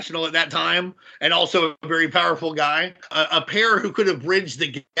League International at that time, and also a very powerful guy. A pair who could have bridged the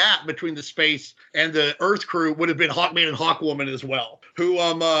gap between the space and the Earth crew would have been Hawkman and Hawkwoman as well. Who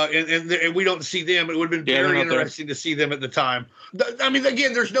and we don't see them. It would have been very interesting to see them at the time. I mean,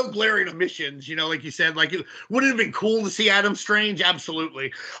 again, there's no glaring omissions. Like you said, like it would have been cool to see Adam Strange.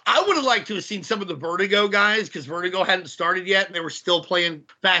 Absolutely, I would have liked to have seen some of the Vertigo guys because Vertigo hadn't started yet, and they were still playing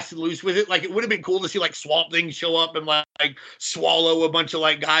fast and loose with it. Like it would have been cool to see like Swamp Thing show up and like swallow a bunch of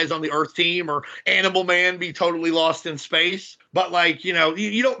like guys on the Earth team, or Animal Man be totally lost in space. But like, you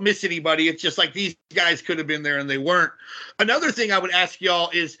don't miss anybody. It's just like these guys could have been there and they weren't. Another thing I would ask y'all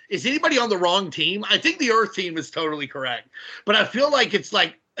is anybody on the wrong team? I think the Earth team is totally correct, but I feel like it's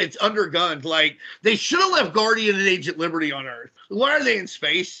undergunned. Like they should have left Guardian and Agent Liberty on Earth. Why are they in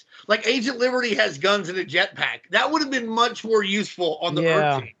space? Like Agent Liberty has guns and a jetpack. That would have been much more useful on the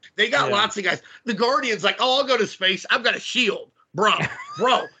Earth team. They got lots of guys. The Guardian's like, oh, I'll go to space. I've got a shield. Bro,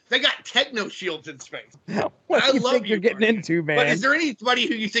 they got techno shields in space. What do you think you're getting into, man? But is there anybody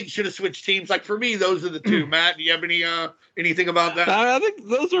who you think should have switched teams? Like for me, those are the two. Matt, do you have anything about that? I think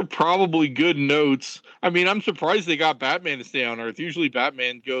those are probably good notes. I mean, I'm surprised they got Batman to stay on Earth. Usually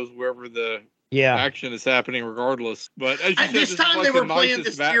Batman goes wherever the action is happening regardless. But as you said, this time they were playing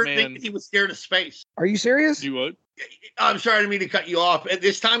this weird thing that he was scared of space. Are you serious? You would? I'm sorry, I didn't mean to cut you off. At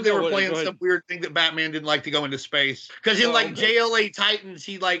this time, they were playing some weird thing that Batman didn't like to go into space. Because in JLA Titans,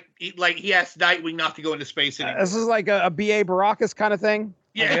 he asked Nightwing not to go into space anymore. This is like a B.A. Baracus kind of thing.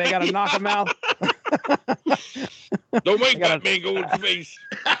 Yeah, they got to knock him out. Don't make Batman go into space.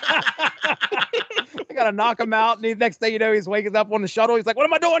 I got to knock him out. And the next thing you know, he's waking up on the shuttle. He's like, what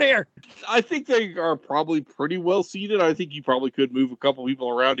am I doing here? I think they are probably pretty well seated. I think you probably could move a couple people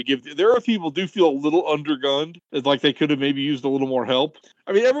around to give. There are people do feel a little undergunned. It's like they could have maybe used a little more help.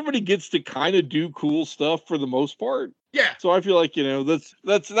 I mean, everybody gets to kind of do cool stuff for the most part. Yeah. So I feel like,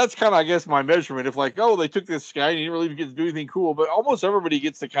 that's kind of, I guess, my measurement. If like, oh, they took this guy and he didn't really get to do anything cool, but almost everybody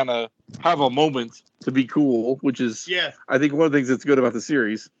gets to kind of have a moment to be cool, which is, I think, one of the things that's good about the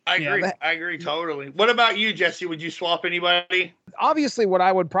series. I agree. I agree totally. What about you, Jesse? Would you swap anybody? Obviously, what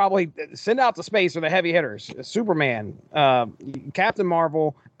I would probably send out to space are the heavy hitters: Superman, Captain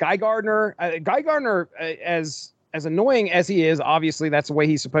Marvel, Guy Gardner. As annoying as he is, obviously that's the way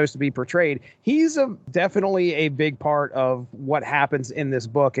he's supposed to be portrayed. He's definitely a big part of what happens in this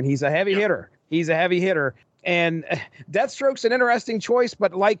book, and he's a heavy hitter. He's a heavy hitter. And Deathstroke's an interesting choice,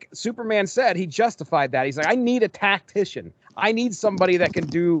 but like Superman said, he justified that. He's like, I need a tactician. I need somebody that can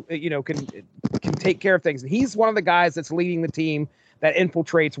do, can take care of things. And he's one of the guys that's leading the team that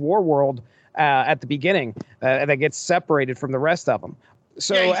infiltrates Warworld at the beginning, that gets separated from the rest of them.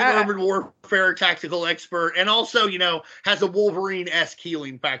 So he's an urban warfare tactical expert, and also, has a Wolverine-esque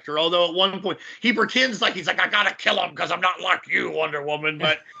healing factor. Although at one point he pretends like he's like, I gotta kill him because I'm not like you, Wonder Woman.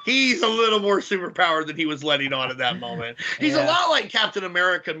 But he's a little more superpowered than he was letting on at that moment. He's a lot like Captain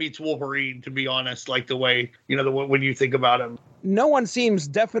America meets Wolverine, to be honest. Like the way, when you think about him. No one seems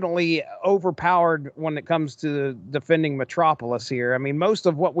definitely overpowered when it comes to defending Metropolis here. I mean, most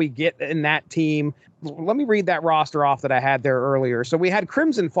of what we get in that team. Let me read that roster off that I had there earlier. So we had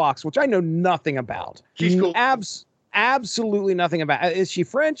Crimson Fox, which I know nothing about. She's cool. Absolutely nothing about. Is she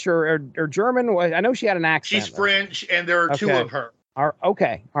French or German? I know she had an accent. She's French, and there are two of her.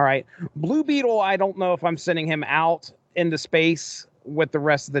 Okay. All right. Blue Beetle, I don't know if I'm sending him out into space with the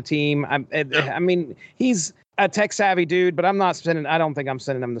rest of the team. I mean, he's a tech savvy dude, but I don't think I'm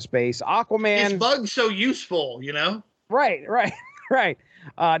sending him to space. Aquaman. His bug's so useful, Right.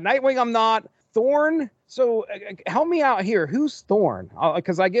 Nightwing, I'm not. Thorn. So help me out here. Who's Thorn?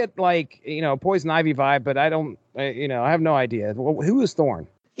 Because I get Poison Ivy vibe, but I don't. I have no idea. Who is Thorn?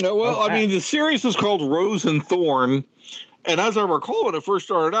 No, well, I mean, the series was called Rose and Thorn. And as I recall, when it first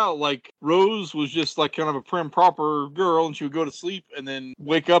started out, like, Rose was just like kind of a prim proper girl, and she would go to sleep and then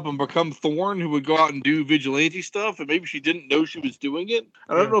wake up and become Thorn, who would go out and do vigilante stuff, and maybe she didn't know she was doing it.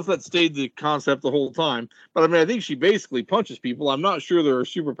 I don't know if that stayed the concept the whole time, but I mean, I think she basically punches people. I'm not sure there are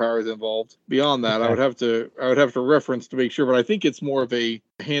superpowers involved beyond that. Okay. I would have to reference to make sure, but I think it's more of a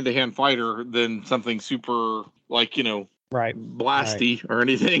hand-to-hand fighter than something super, like, blasty or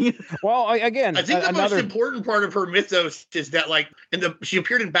anything. Well, again, I think the most important part of her mythos is that, like, she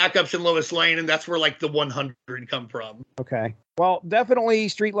appeared in backups in Lois Lane, and that's where like the 100 come from. Okay. Well, definitely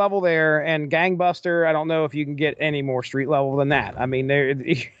street level there, and Gangbuster. I don't know if you can get any more street level than that. I mean,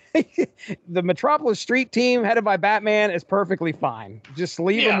 the Metropolis Street team, headed by Batman, is perfectly fine. Just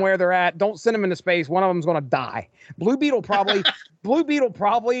leave them where they're at. Don't send them into space. One of them's going to die. Blue Beetle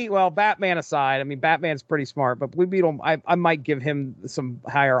probably. Well, Batman aside, I mean, Batman's pretty smart, but Blue Beetle, I might give him some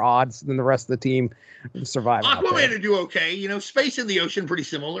higher odds than the rest of the team to survive. Aquaman to do okay. Space and the ocean pretty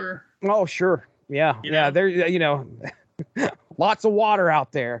similar. Oh, sure. Yeah. There. Lots of water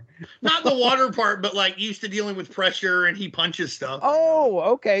out there. Not the water part, but like used to dealing with pressure, and he punches stuff. Oh,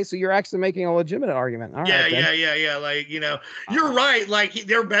 okay. So you're actually making a legitimate argument. All right, yeah. Like, you're right. Like,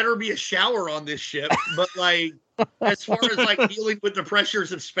 there better be a shower on this ship, but like, as far as like dealing with the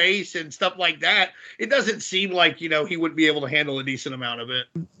pressures of space and stuff like that, it doesn't seem like, he would be able to handle a decent amount of it.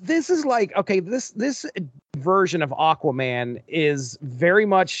 This is like, okay, this version of Aquaman is very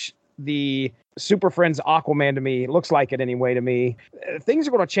much the Super Friends Aquaman to me. It looks like it anyway to me. Things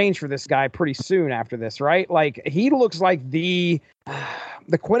are going to change for this guy pretty soon after this, right? Like, he looks like the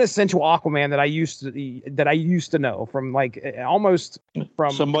quintessential Aquaman that I used to know from, like, almost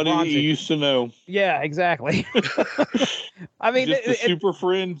from somebody you used to know. Yeah, exactly. I mean, just a super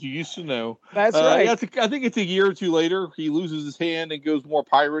friend you used to know. That's right. I think it's a year or two later he loses his hand and goes more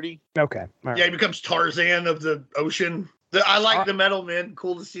piratey. Okay. Right. Yeah, he becomes Tarzan of the ocean. I like the Metal Men.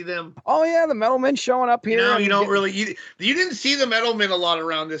 Cool to see them. Oh yeah, the Metal Men showing up here. You didn't see the Metal Men a lot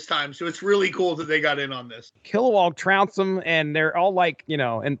around this time, so it's really cool that they got in on this. Kilowog trounce them, and they're all like,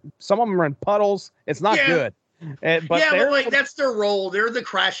 and some of them are in puddles. It's not good. But like that's their role. They're the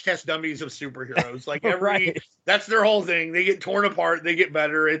crash test dummies of superheroes. Like that's their whole thing. They get torn apart. They get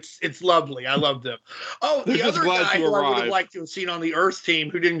better. It's lovely. I love them. Oh, the other guy who I would have liked to have seen on the Earth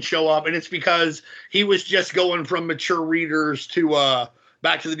team who didn't show up, and it's because he was just going from mature readers to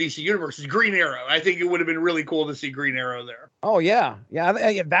back to the DC universe, is Green Arrow. I think it would have been really cool to see Green Arrow there. Oh yeah,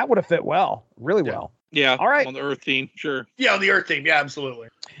 that would have fit well, really well. Yeah. All right. On the Earth team, sure. Yeah, on the Earth team. Yeah, absolutely.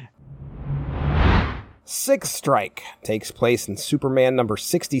 Sixth Strike takes place in Superman number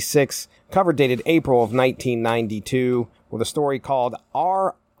 66, cover dated April of 1992, with a story called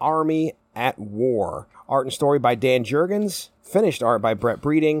Our Army at War. Art and story by Dan Jurgens, finished art by Brett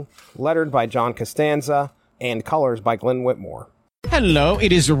Breeding, lettered by John Costanza, and colors by Glenn Whitmore. Hello,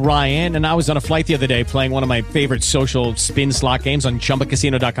 it is Ryan, and I was on a flight the other day playing one of my favorite social spin slot games on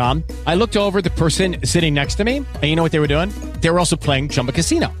ChumbaCasino.com. I looked over at the person sitting next to me, and you know what they were doing? They were also playing Chumba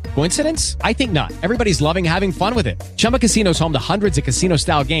Casino. Coincidence? I think not. Everybody's loving having fun with it. Chumba Casino is home to hundreds of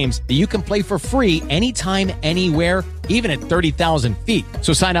casino-style games that you can play for free anytime, anywhere, even at 30,000 feet.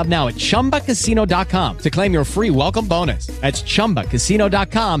 So sign up now at ChumbaCasino.com to claim your free welcome bonus. That's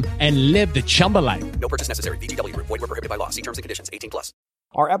ChumbaCasino.com and live the Chumba life. No purchase necessary. VGW. Void were prohibited by law. See terms and conditions. 18+.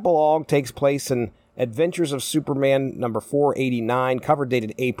 Our epilogue takes place in Adventures of Superman number 489, cover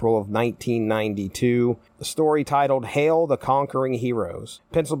dated April of 1992. The story titled Hail the Conquering Heroes.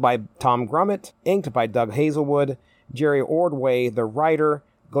 Penciled by Tom Grummett, inked by Doug Hazelwood, Jerry Ordway, the writer,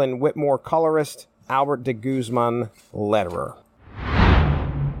 Glenn Whitmore, colorist, Albert de Guzman, letterer.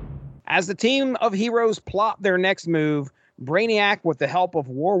 As the team of heroes plot their next move, Brainiac, with the help of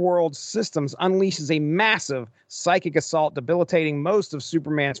Warworld's systems, unleashes a massive psychic assault, debilitating most of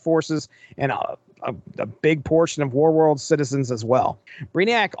Superman's forces and a big portion of Warworld's citizens as well.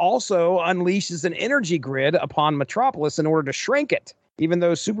 Brainiac also unleashes an energy grid upon Metropolis in order to shrink it, even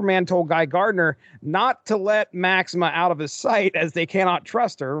though Superman told Guy Gardner not to let Maxima out of his sight as they cannot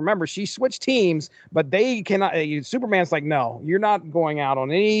trust her. Remember, she switched teams, but they cannot. Superman's like, no, you're not going out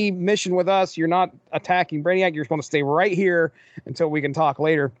on any mission with us. You're not attacking Brainiac. You're going to stay right here until we can talk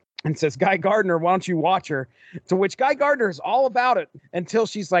later. And says, Guy Gardner, why don't you watch her? To which Guy Gardner is all about it until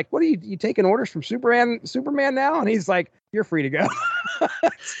she's like, what are you taking orders from Superman now? And he's like, you're free to go.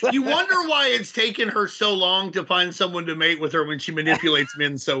 You wonder why it's taken her so long to find someone to mate with her when she manipulates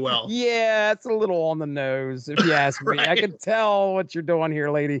men so well. Yeah, it's a little on the nose, if you ask me. Right. I can tell what you're doing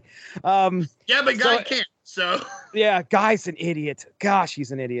here, lady. Yeah, but Guy can't. So yeah, Guy's an idiot. Gosh,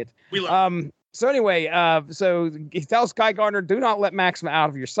 he's an idiot. We love him. So anyway, so he tells Guy Gardner, do not let Maxima out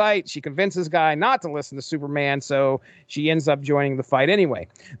of your sight. She convinces Guy not to listen to Superman, so she ends up joining the fight anyway.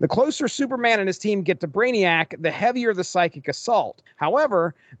 The closer Superman and his team get to Brainiac, the heavier the psychic assault.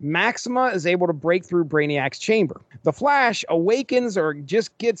 However, Maxima is able to break through Brainiac's chamber. The Flash awakens or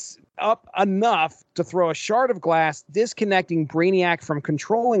just gets up enough to throw a shard of glass, disconnecting Brainiac from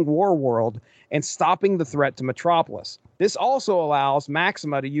controlling Warworld and stopping the threat to Metropolis. This also allows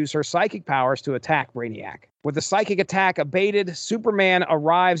Maxima to use her psychic powers to attack Brainiac. With the psychic attack abated, Superman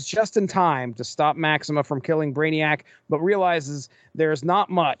arrives just in time to stop Maxima from killing Brainiac, but realizes there's not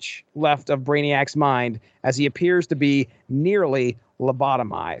much left of Brainiac's mind as he appears to be nearly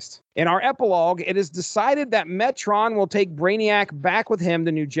lobotomized. In our epilogue, it is decided that Metron will take Brainiac back with him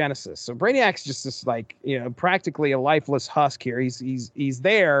to New Genesis. So Brainiac's just this practically a lifeless husk here. He's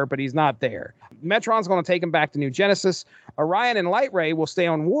there, but he's not there. Metron's going to take him back to New Genesis. Orion and Lightray will stay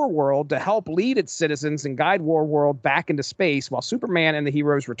on Warworld to help lead its citizens and guide Warworld back into space while Superman and the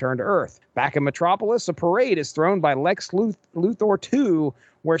heroes return to Earth. Back in Metropolis, a parade is thrown by Lex Luthor 2,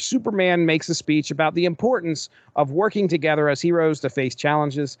 where Superman makes a speech about the importance of working together as heroes to face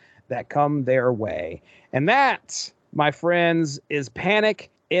challenges that come their way. And that, my friends, is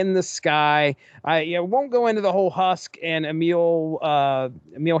Panic in the Sky. I won't go into the whole Husk and Emil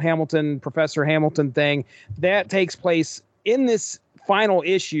Hamilton, Professor Hamilton thing. That takes place in this final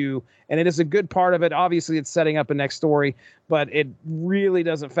issue, and it is a good part of it. Obviously, it's setting up a next story, but it really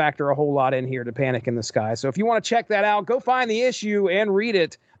doesn't factor a whole lot in here to Panic in the Sky. So if you want to check that out, go find the issue and read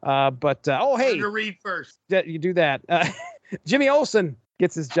it. Hey, to read first. You do that. Jimmy Olsen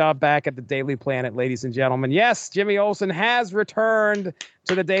gets his job back at the Daily Planet, ladies and gentlemen. Yes, Jimmy Olsen has returned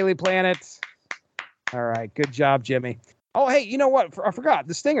to the Daily Planet. All right, good job, Jimmy. Oh, hey, you know what? I forgot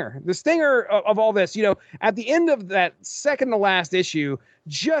the stinger. The stinger of all this, at the end of that second to last issue,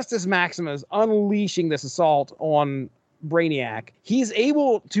 just as Maxima is unleashing this assault on Brainiac, he's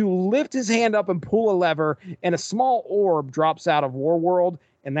able to lift his hand up and pull a lever, and a small orb drops out of Warworld,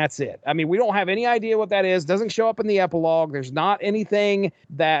 and that's it. I mean, we don't have any idea what that is. Doesn't show up in the epilogue. There's not anything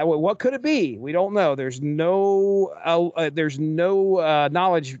that. What could it be? We don't know. There's no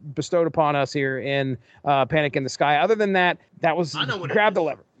knowledge bestowed upon us here in Panic in the Sky. Other than that was grab the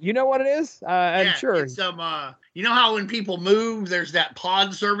lever. You know what it is? I'm sure. It's you know how when people move, there's that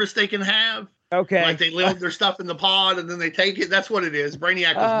pod service they can have. Okay. Like they leave their stuff in the pod and then they take it. That's what it is.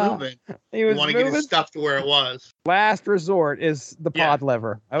 Brainiac was moving. He was want to get his stuff to where it was. Last resort is the pod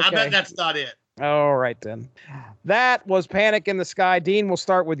lever. Okay. I bet that's not it. All right then. That was Panic in the Sky. Dean, we'll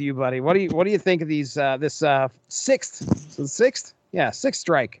start with you, buddy. What do you think of these sixth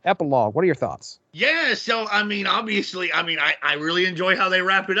strike epilogue? What are your thoughts? Yeah, so obviously, I really enjoy how they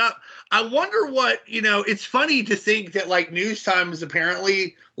wrap it up. I wonder what, it's funny to think that like News Time is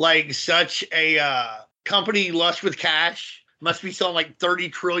apparently like such a company lush with cash must be selling like 30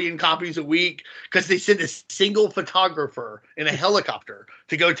 trillion copies a week because they send a single photographer in a helicopter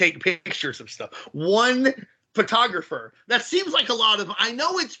to go take pictures of stuff. One photographer. That seems like a lot of. I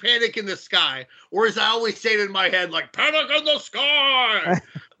know it's Panic in the Sky, or as I always say it in my head, like Panic in the Sky.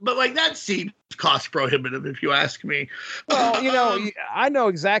 But like that seems cost prohibitive, if you ask me. Well, I know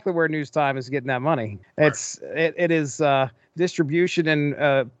exactly where News Time is getting that money. It is distribution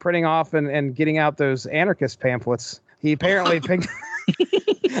and printing off and getting out those anarchist pamphlets. He apparently picked.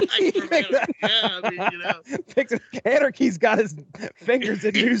 Anarchy's got his fingers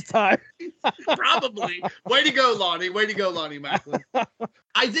in News Time. Probably. Way to go, Lonnie. Way to go, Lonnie Macklin.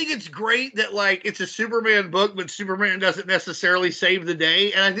 I think it's great that like it's a Superman book, but Superman doesn't necessarily save the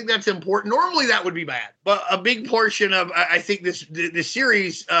day, and I think that's important. Normally, that would be bad, but a big portion of I think this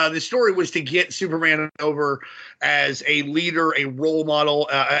series, the story was to get Superman over as a leader, a role model,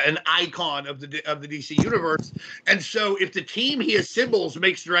 an icon of the DC universe. And so, if the team he assembles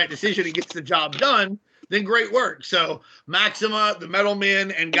makes the right decision and gets the job done, then great work. So Maxima, the Metal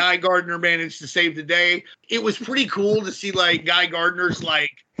Men, and Guy Gardner managed to save the day. It was pretty cool to see like Guy Gardner's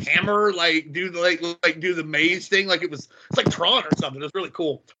like hammer do the maze thing. Like it's like Tron or something. It was really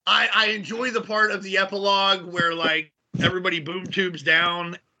cool. I enjoy the part of the epilogue where like everybody boom tubes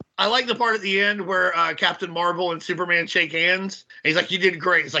down. I like the part at the end where Captain Marvel and Superman shake hands. And he's like, "You did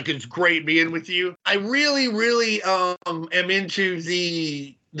great." It's like, "It's great being with you." I really, really am into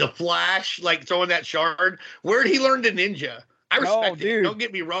the Flash, like throwing that shard. Where did he learn to ninja? I respect it. Don't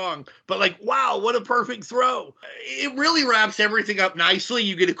get me wrong. But like, wow, what a perfect throw. It really wraps everything up nicely.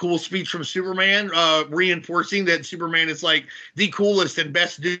 You get a cool speech from Superman, reinforcing that Superman is like the coolest and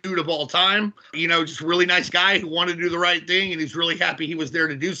best dude of all time. Just a really nice guy who wanted to do the right thing, and he's really happy he was there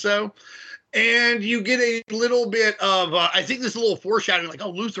to do so. And you get a little bit of, I think this little foreshadowing, like,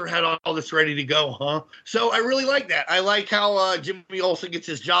 oh, Luthor had all this ready to go, huh? So I really like that. I like how Jimmy Olsen gets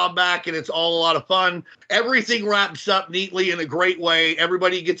his job back, and it's all a lot of fun. Everything wraps up neatly in a great way.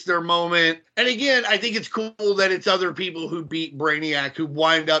 Everybody gets their moment. And again, I think it's cool that it's other people who beat Brainiac who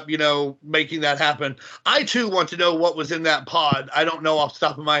wind up, making that happen. I, too, want to know what was in that pod. I don't know off the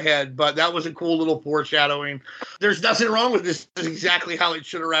top of my head, but that was a cool little foreshadowing. There's nothing wrong with this. This is exactly how it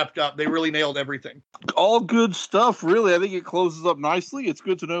should have wrapped up. They really nailed everything. All good stuff, really. I think it closes up nicely. It's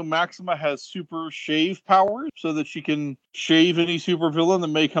good to know Maxima has super shave powers so that she can shave any supervillain that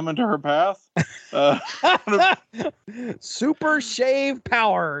may come into her path. Super shave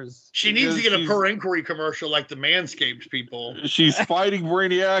powers. She needs to get a per inquiry commercial like the Manscaped people. She's fighting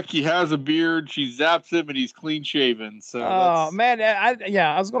Brainiac. He has a beard. She zaps him, and he's clean shaven. So, man,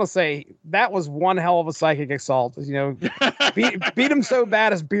 I was gonna say that was one hell of a psychic assault. Beat him so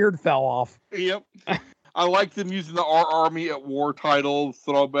bad his beard fell off. Yep. I like them using the Our Army at War title,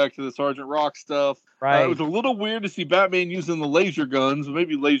 throwback to the Sergeant Rock stuff. Right. It was a little weird to see Batman using the laser guns.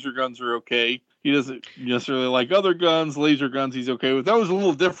 Maybe laser guns are okay. He doesn't necessarily like other guns. Laser guns he's okay with. That was a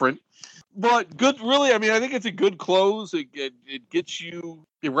little different. But good, really, I mean, I think it's a good close. It gets you,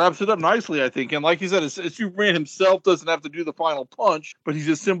 it wraps it up nicely, I think. And like you said, Superman himself doesn't have to do the final punch, but he's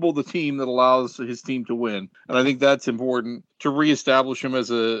assembled the team that allows his team to win. And I think that's important to reestablish him as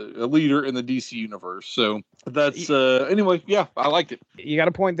a leader in the DC universe. So that's, anyway, yeah, I liked it. You got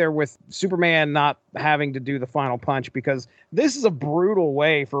a point there with Superman not having to do the final punch, because this is a brutal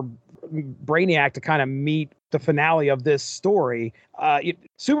way for Brainiac to kind of meet the finale of this story.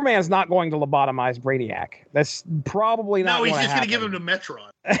 Superman's not going to lobotomize Brainiac. That's probably not. No, he's just going to give him to Metron.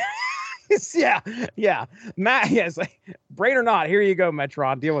 yeah. It's like, brain or not, here you go,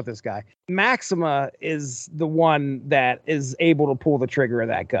 Metron. Deal with this guy. Maxima is the one that is able to pull the trigger of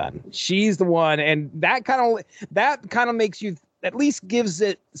that gun. She's the one, and that kind of makes you, at least gives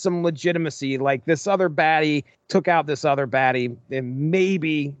it some legitimacy. Like, this other baddie took out this other baddie, and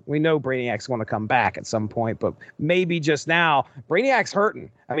maybe, we know Brainiac's going to come back at some point, but maybe just now, Brainiac's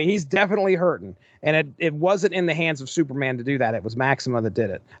hurting. I mean, he's definitely hurting. And it wasn't in the hands of Superman to do that. It was Maxima that did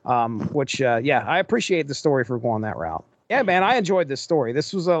it. I appreciate the story for going that route. Yeah, man, I enjoyed this story.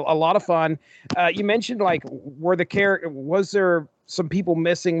 This was a lot of fun. You mentioned, like, was there some people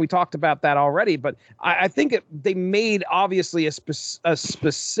missing? We talked about that already, but I think they made obviously a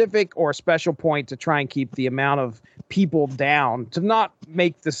specific or a special point to try and keep the amount of people down, to not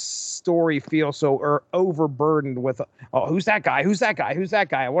make the story feel so overburdened with, oh, who's that guy? Who's that guy? Who's that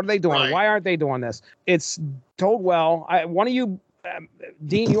guy? What are they doing? Right. Why aren't they doing this? It's told well. One of you,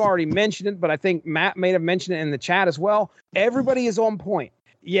 Dean, you already mentioned it, but I think Matt may have mentioned it in the chat as well. Everybody is on point.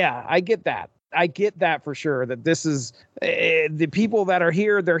 Yeah, I get that. I get that for sure, that this is the people that are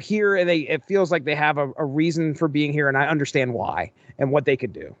here, they're here, and it feels like they have a reason for being here, and I understand why and what they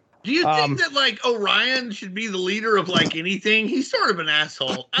could do. Do you think that like Orion should be the leader of like anything? He's sort of an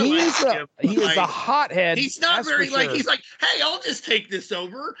asshole. He is a hothead. He's not very like he's like, hey, I'll just take this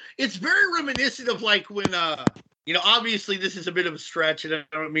over. It's very reminiscent of like when obviously this is a bit of a stretch, and I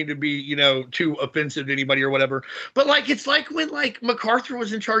don't mean to be, too offensive to anybody or whatever. But like it's like when like MacArthur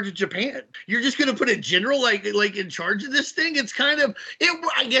was in charge of Japan. You're just gonna put a general like in charge of this thing. It's kind of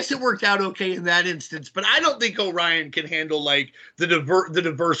I guess it worked out okay in that instance, but I don't think Orion can handle like the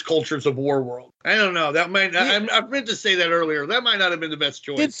diverse cultures of Warworld. I don't know. That might I meant to say that earlier. That might not have been the best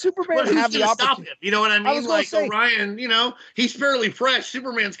choice. Did Superman have the stop him? You know what I mean? Orion, he's fairly fresh.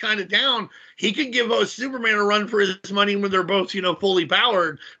 Superman's kind of down. He could give Superman a run for his money when they're both, fully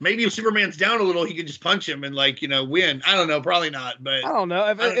powered. Maybe if Superman's down a little, he could just punch him and win. I don't know. Probably not. But I don't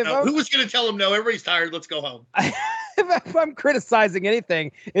know. Who was going to tell him no? Everybody's tired. Let's go home. If I'm criticizing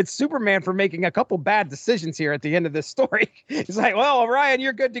anything, it's Superman for making a couple bad decisions here at the end of this story. He's like, well, Orion,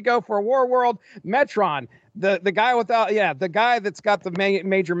 you're good to go for a War World. Metron, the guy the guy that's got the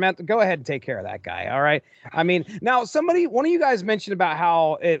major go ahead and take care of that guy. All right. I mean, now one of you guys mentioned about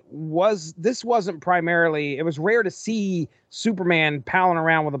how this wasn't primarily, it was rare to see Superman palling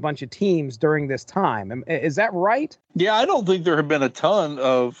around with a bunch of teams during this time. Is that right? Yeah, I don't think there have been a ton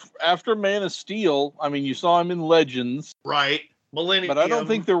after Man of Steel. I mean, you saw him in Legends. Right. Millennium. But I don't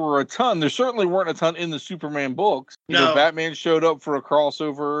think there were a ton. There certainly weren't a ton in the Superman books. No. Batman showed up for a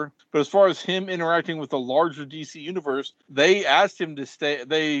crossover. But as far as him interacting with the larger DC universe, they asked him to stay.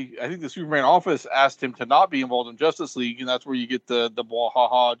 I think the Superman office asked him to not be involved in Justice League, and that's where you get the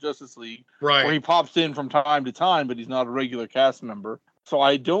Bwahaha Justice League, right? Where he pops in from time to time, but he's not a regular cast member. So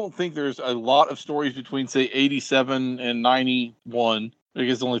I don't think there's a lot of stories between, say, 87 and 91. I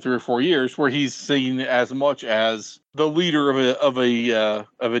guess only 3 or 4 years where he's seen as much as the leader of a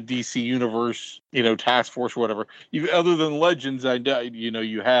DC universe, task force or whatever. Other than Legends,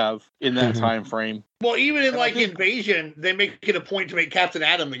 you have in that time frame. Well, even in Invasion, they make it a point to make Captain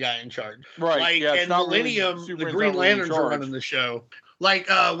Atom the guy in charge, right? And Millennium, really, the Green Lanterns are running the show.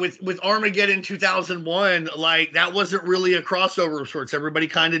 With Armageddon 2001, that wasn't really a crossover of sorts. Everybody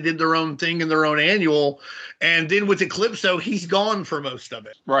kind of did their own thing in their own annual. And then with Eclipso, he's gone for most of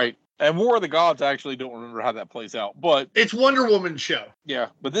it. Right. And War of the Gods, I actually don't remember how that plays out. But it's Wonder Woman's show. Yeah.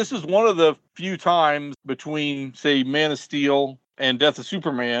 But this is one of the few times between, say, Man of Steel and Death of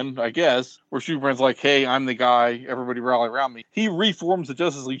Superman, I guess, where Superman's like, hey, I'm the guy. Everybody rally around me. He reforms the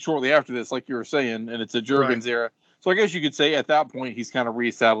Justice League shortly after this, like you were saying. And it's a Jurgens era. So I guess you could say at that point he's kind of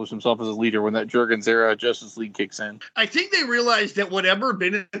reestablished himself as a leader when that Jurgens era Justice League kicks in. I think they realized that whatever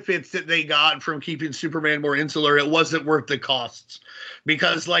benefits that they got from keeping Superman more insular, it wasn't worth the costs.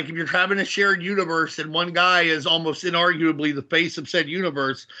 Because if you're having a shared universe and one guy is almost inarguably the face of said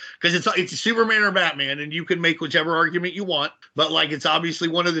universe, because it's Superman or Batman, and you can make whichever argument you want, but it's obviously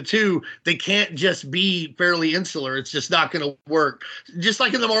one of the two, they can't just be fairly insular. It's just not going to work. Just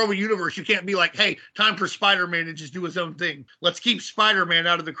like in the Marvel universe, you can't be like, hey, time for Spider-Man to just do his own thing. Let's keep Spider-Man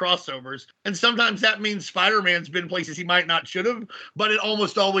out of the crossovers. And sometimes that means Spider-Man's been places he might not should have, but it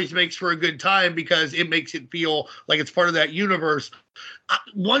almost always makes for a good time because it makes it feel like it's part of that universe.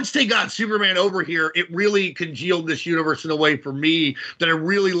 Once they got Superman over here, it really congealed this universe in a way for me that I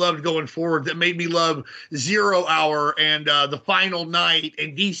really loved going forward, that made me love Zero Hour and The Final Night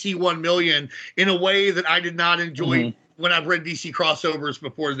and DC 1 Million in a way that I did not enjoy when I've read DC crossovers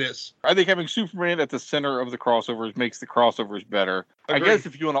before this. I think having Superman at the center of the crossovers makes the crossovers better. Agreed. I guess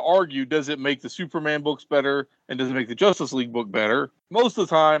if you want to argue, does it make the Superman books better and does it make the Justice League book better? Most of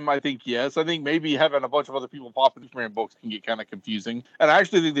the time, I think yes. I think maybe having a bunch of other people pop in Superman books can get kind of confusing. And I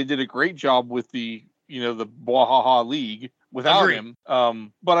actually think they did a great job with the Bwahaha League without him.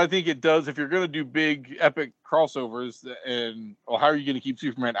 But I think it does, if you're going to do big, epic crossovers, and how are you going to keep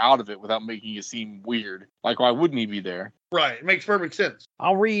Superman out of it without making it seem weird? Why wouldn't he be there? Right. It makes perfect sense.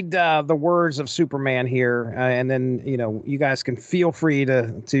 I'll read the words of Superman here, and then, you guys can feel free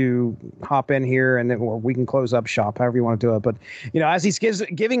to hop in here, and then or we can close up shop, however you want to do it. But, as he's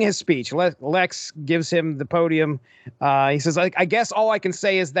giving his speech, Lex gives him the podium. He says, I guess all I can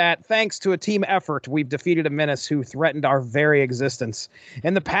say is that thanks to a team effort, we've defeated a menace who threatened our very existence.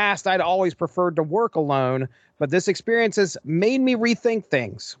 In the past, I'd always preferred to work alone, but this experience has made me rethink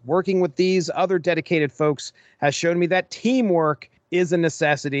things. Working with these other dedicated folks has shown me that teamwork is a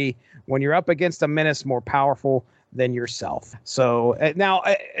necessity when you're up against a menace more powerful than yourself. So now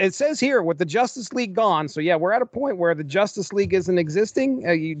it says here with the Justice League gone. So yeah, we're at a point where the Justice League isn't existing.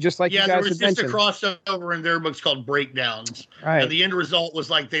 You guys there was had just mentioned. a crossover in their books called Breakdowns. Right. And the end result was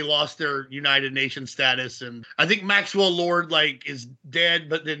like they lost their United Nations status. And I think Maxwell Lord like is dead,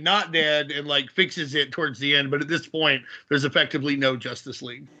 but then not dead, and like fixes it towards the end. But at this point, there's effectively no Justice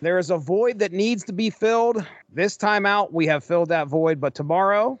League. There is a void that needs to be filled. This time out, we have filled that void, but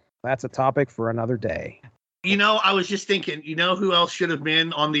tomorrow, that's a topic for another day. You know, I was just thinking, you know who else should have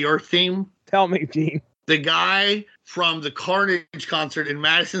been on the Earth theme? Tell me, Gene. The guy from the Carnage concert in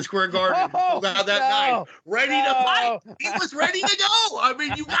Madison Square Garden pulled out that night, ready to fight. He was ready to go. I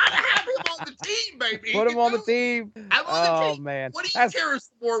mean, you got to have him on the team, baby. Put him on the team. I'm on the team. Man. What do you care if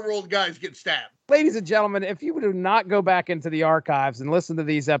the War World guys get stabbed? Ladies and gentlemen, if you do not go back into the archives and listen to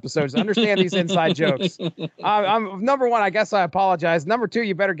these episodes, understand these inside jokes. I'm number one, I guess I apologize. Number two,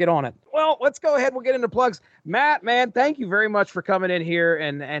 you better get on it. Well, let's go ahead. We'll get into plugs. Matt, man, thank you very much for coming in here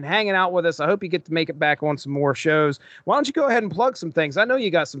and hanging out with us. I hope you get to make it back on some more shows. Why don't you go ahead and plug some things? I know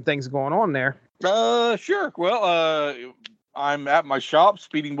you got some things going on there. Sure. Well, I'm at my shop,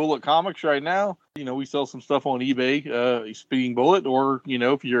 Speeding Bullet Comics, right now. You know, we sell some stuff on eBay, Speeding Bullet, or, you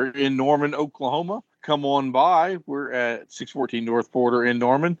know, if you're in Norman, Oklahoma, come on by. We're at 614 North Porter in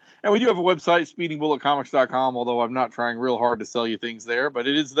Norman. And we do have a website, speedingbulletcomics.com, although I'm not trying real hard to sell you things there, but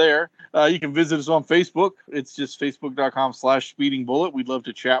it is there. You can visit us on Facebook. It's just facebook.com/speedingbullet. We'd love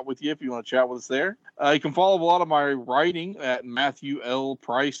to chat with you if you want to chat with us there. You can follow a lot of my writing at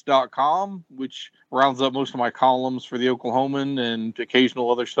MatthewLPrice.com, which rounds up most of my columns for the Oklahoman and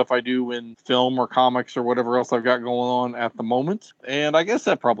occasional other stuff I do in film or comics or whatever else I've got going on at the moment. And I guess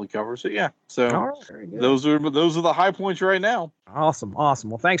that probably covers it. Yeah. So those are the high points right now. Awesome.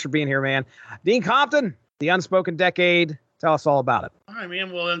 Well, thanks for being here, man. Dean Compton, The Unspoken Decade. Tell us all about it. All right,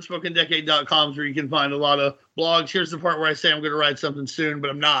 man. Well, UnspokenDecade.com is where you can find a lot of blogs. Here's the part where I say I'm going to write something soon,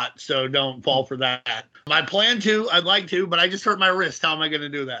 but I'm not. So don't fall for that. I plan to. I'd like to, but I just hurt my wrist. How am I going to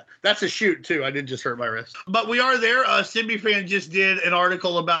do that? That's a shoot, too. I did just hurt my wrist. But we are there. Simby Fan just did an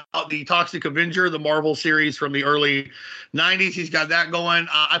article about the Toxic Avenger, the Marvel series from the early 90s. He's got that going.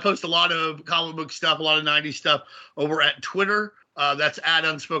 I post a lot of comic book stuff, a lot of 90s stuff over at Twitter. That's at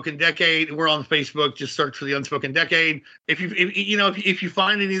Unspoken Decade. We're on Facebook. Just search for the Unspoken Decade. If you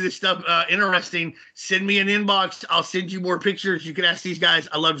find any of this stuff interesting, send me an inbox. I'll send you more pictures. You can ask these guys.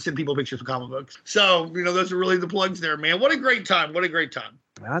 I love to send people pictures of comic books. So, those are really the plugs there, man. What a great time.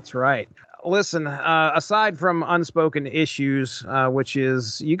 That's right. Listen, aside from Unspoken Issues, which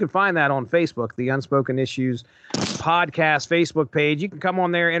is, you can find that on Facebook, the Unspoken Issues podcast Facebook page. You can come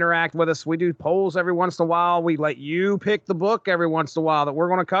on there, interact with us. We do polls every once in a while. We let you pick the book every once in a while that we're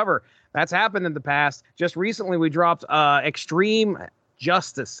going to cover. That's happened in the past. Just recently, we dropped Extreme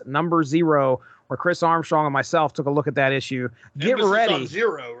Justice #0, where Chris Armstrong and myself took a look at that issue. Get ready. On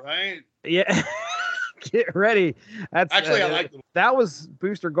 0, right? Yeah. Get ready. That's actually I like them. That was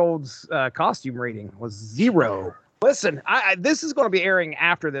Booster Gold's costume rating was 0. Listen, this is going to be airing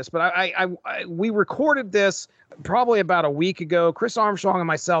after this, but we recorded this probably about a week ago. Chris Armstrong and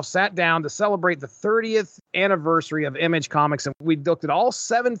myself sat down to celebrate the 30th anniversary of Image Comics, and we looked at all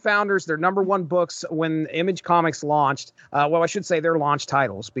 7 founders, their #1 books when Image Comics launched. Well, I should say their launch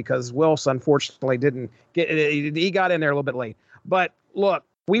titles, because Wills unfortunately didn't get. He got in there a little bit late. But look,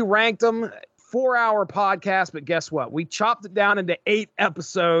 we ranked them. 4-hour podcast, but guess what? We chopped it down into 8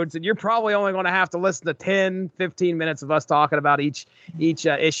 episodes, and you're probably only going to have to listen to 10, 15 minutes of us talking about each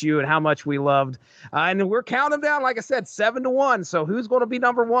issue and how much we loved. And we're counting down, like I said, 7-1. So who's going to be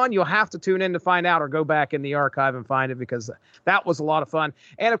 #1? You'll have to tune in to find out, or go back in the archive and find it, because that was a lot of fun.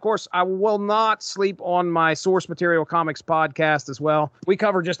 And of course, I will not sleep on my Source Material Comics podcast as well. We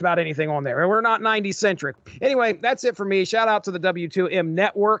cover just about anything on there. We're not 90s centric. Anyway, that's it for me. Shout out to the W2M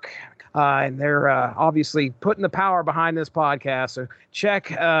Network. And they're obviously putting the power behind this podcast. So check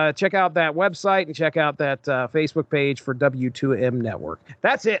out that website and check out that Facebook page for W2M Network.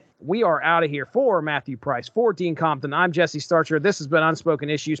 That's it. We are out of here. For Matthew Price, for Dean Compton, I'm Jesse Starcher. This has been Unspoken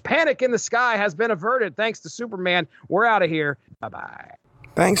Issues. Panic in the sky has been averted thanks to Superman. We're out of here. Bye-bye.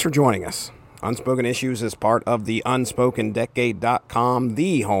 Thanks for joining us. Unspoken Issues is part of the UnspokenDecade.com,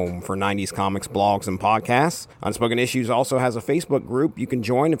 the home for 90s comics, blogs, and podcasts. Unspoken Issues also has a Facebook group you can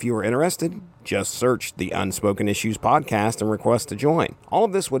join if you are interested. Just search the Unspoken Issues podcast and request to join. All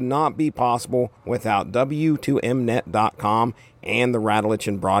of this would not be possible without W2Mnet.com and the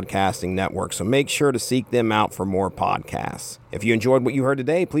Rattleitch Broadcasting Network, so make sure to seek them out for more podcasts. If you enjoyed what you heard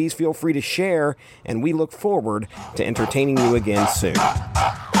today, please feel free to share, and we look forward to entertaining you again soon.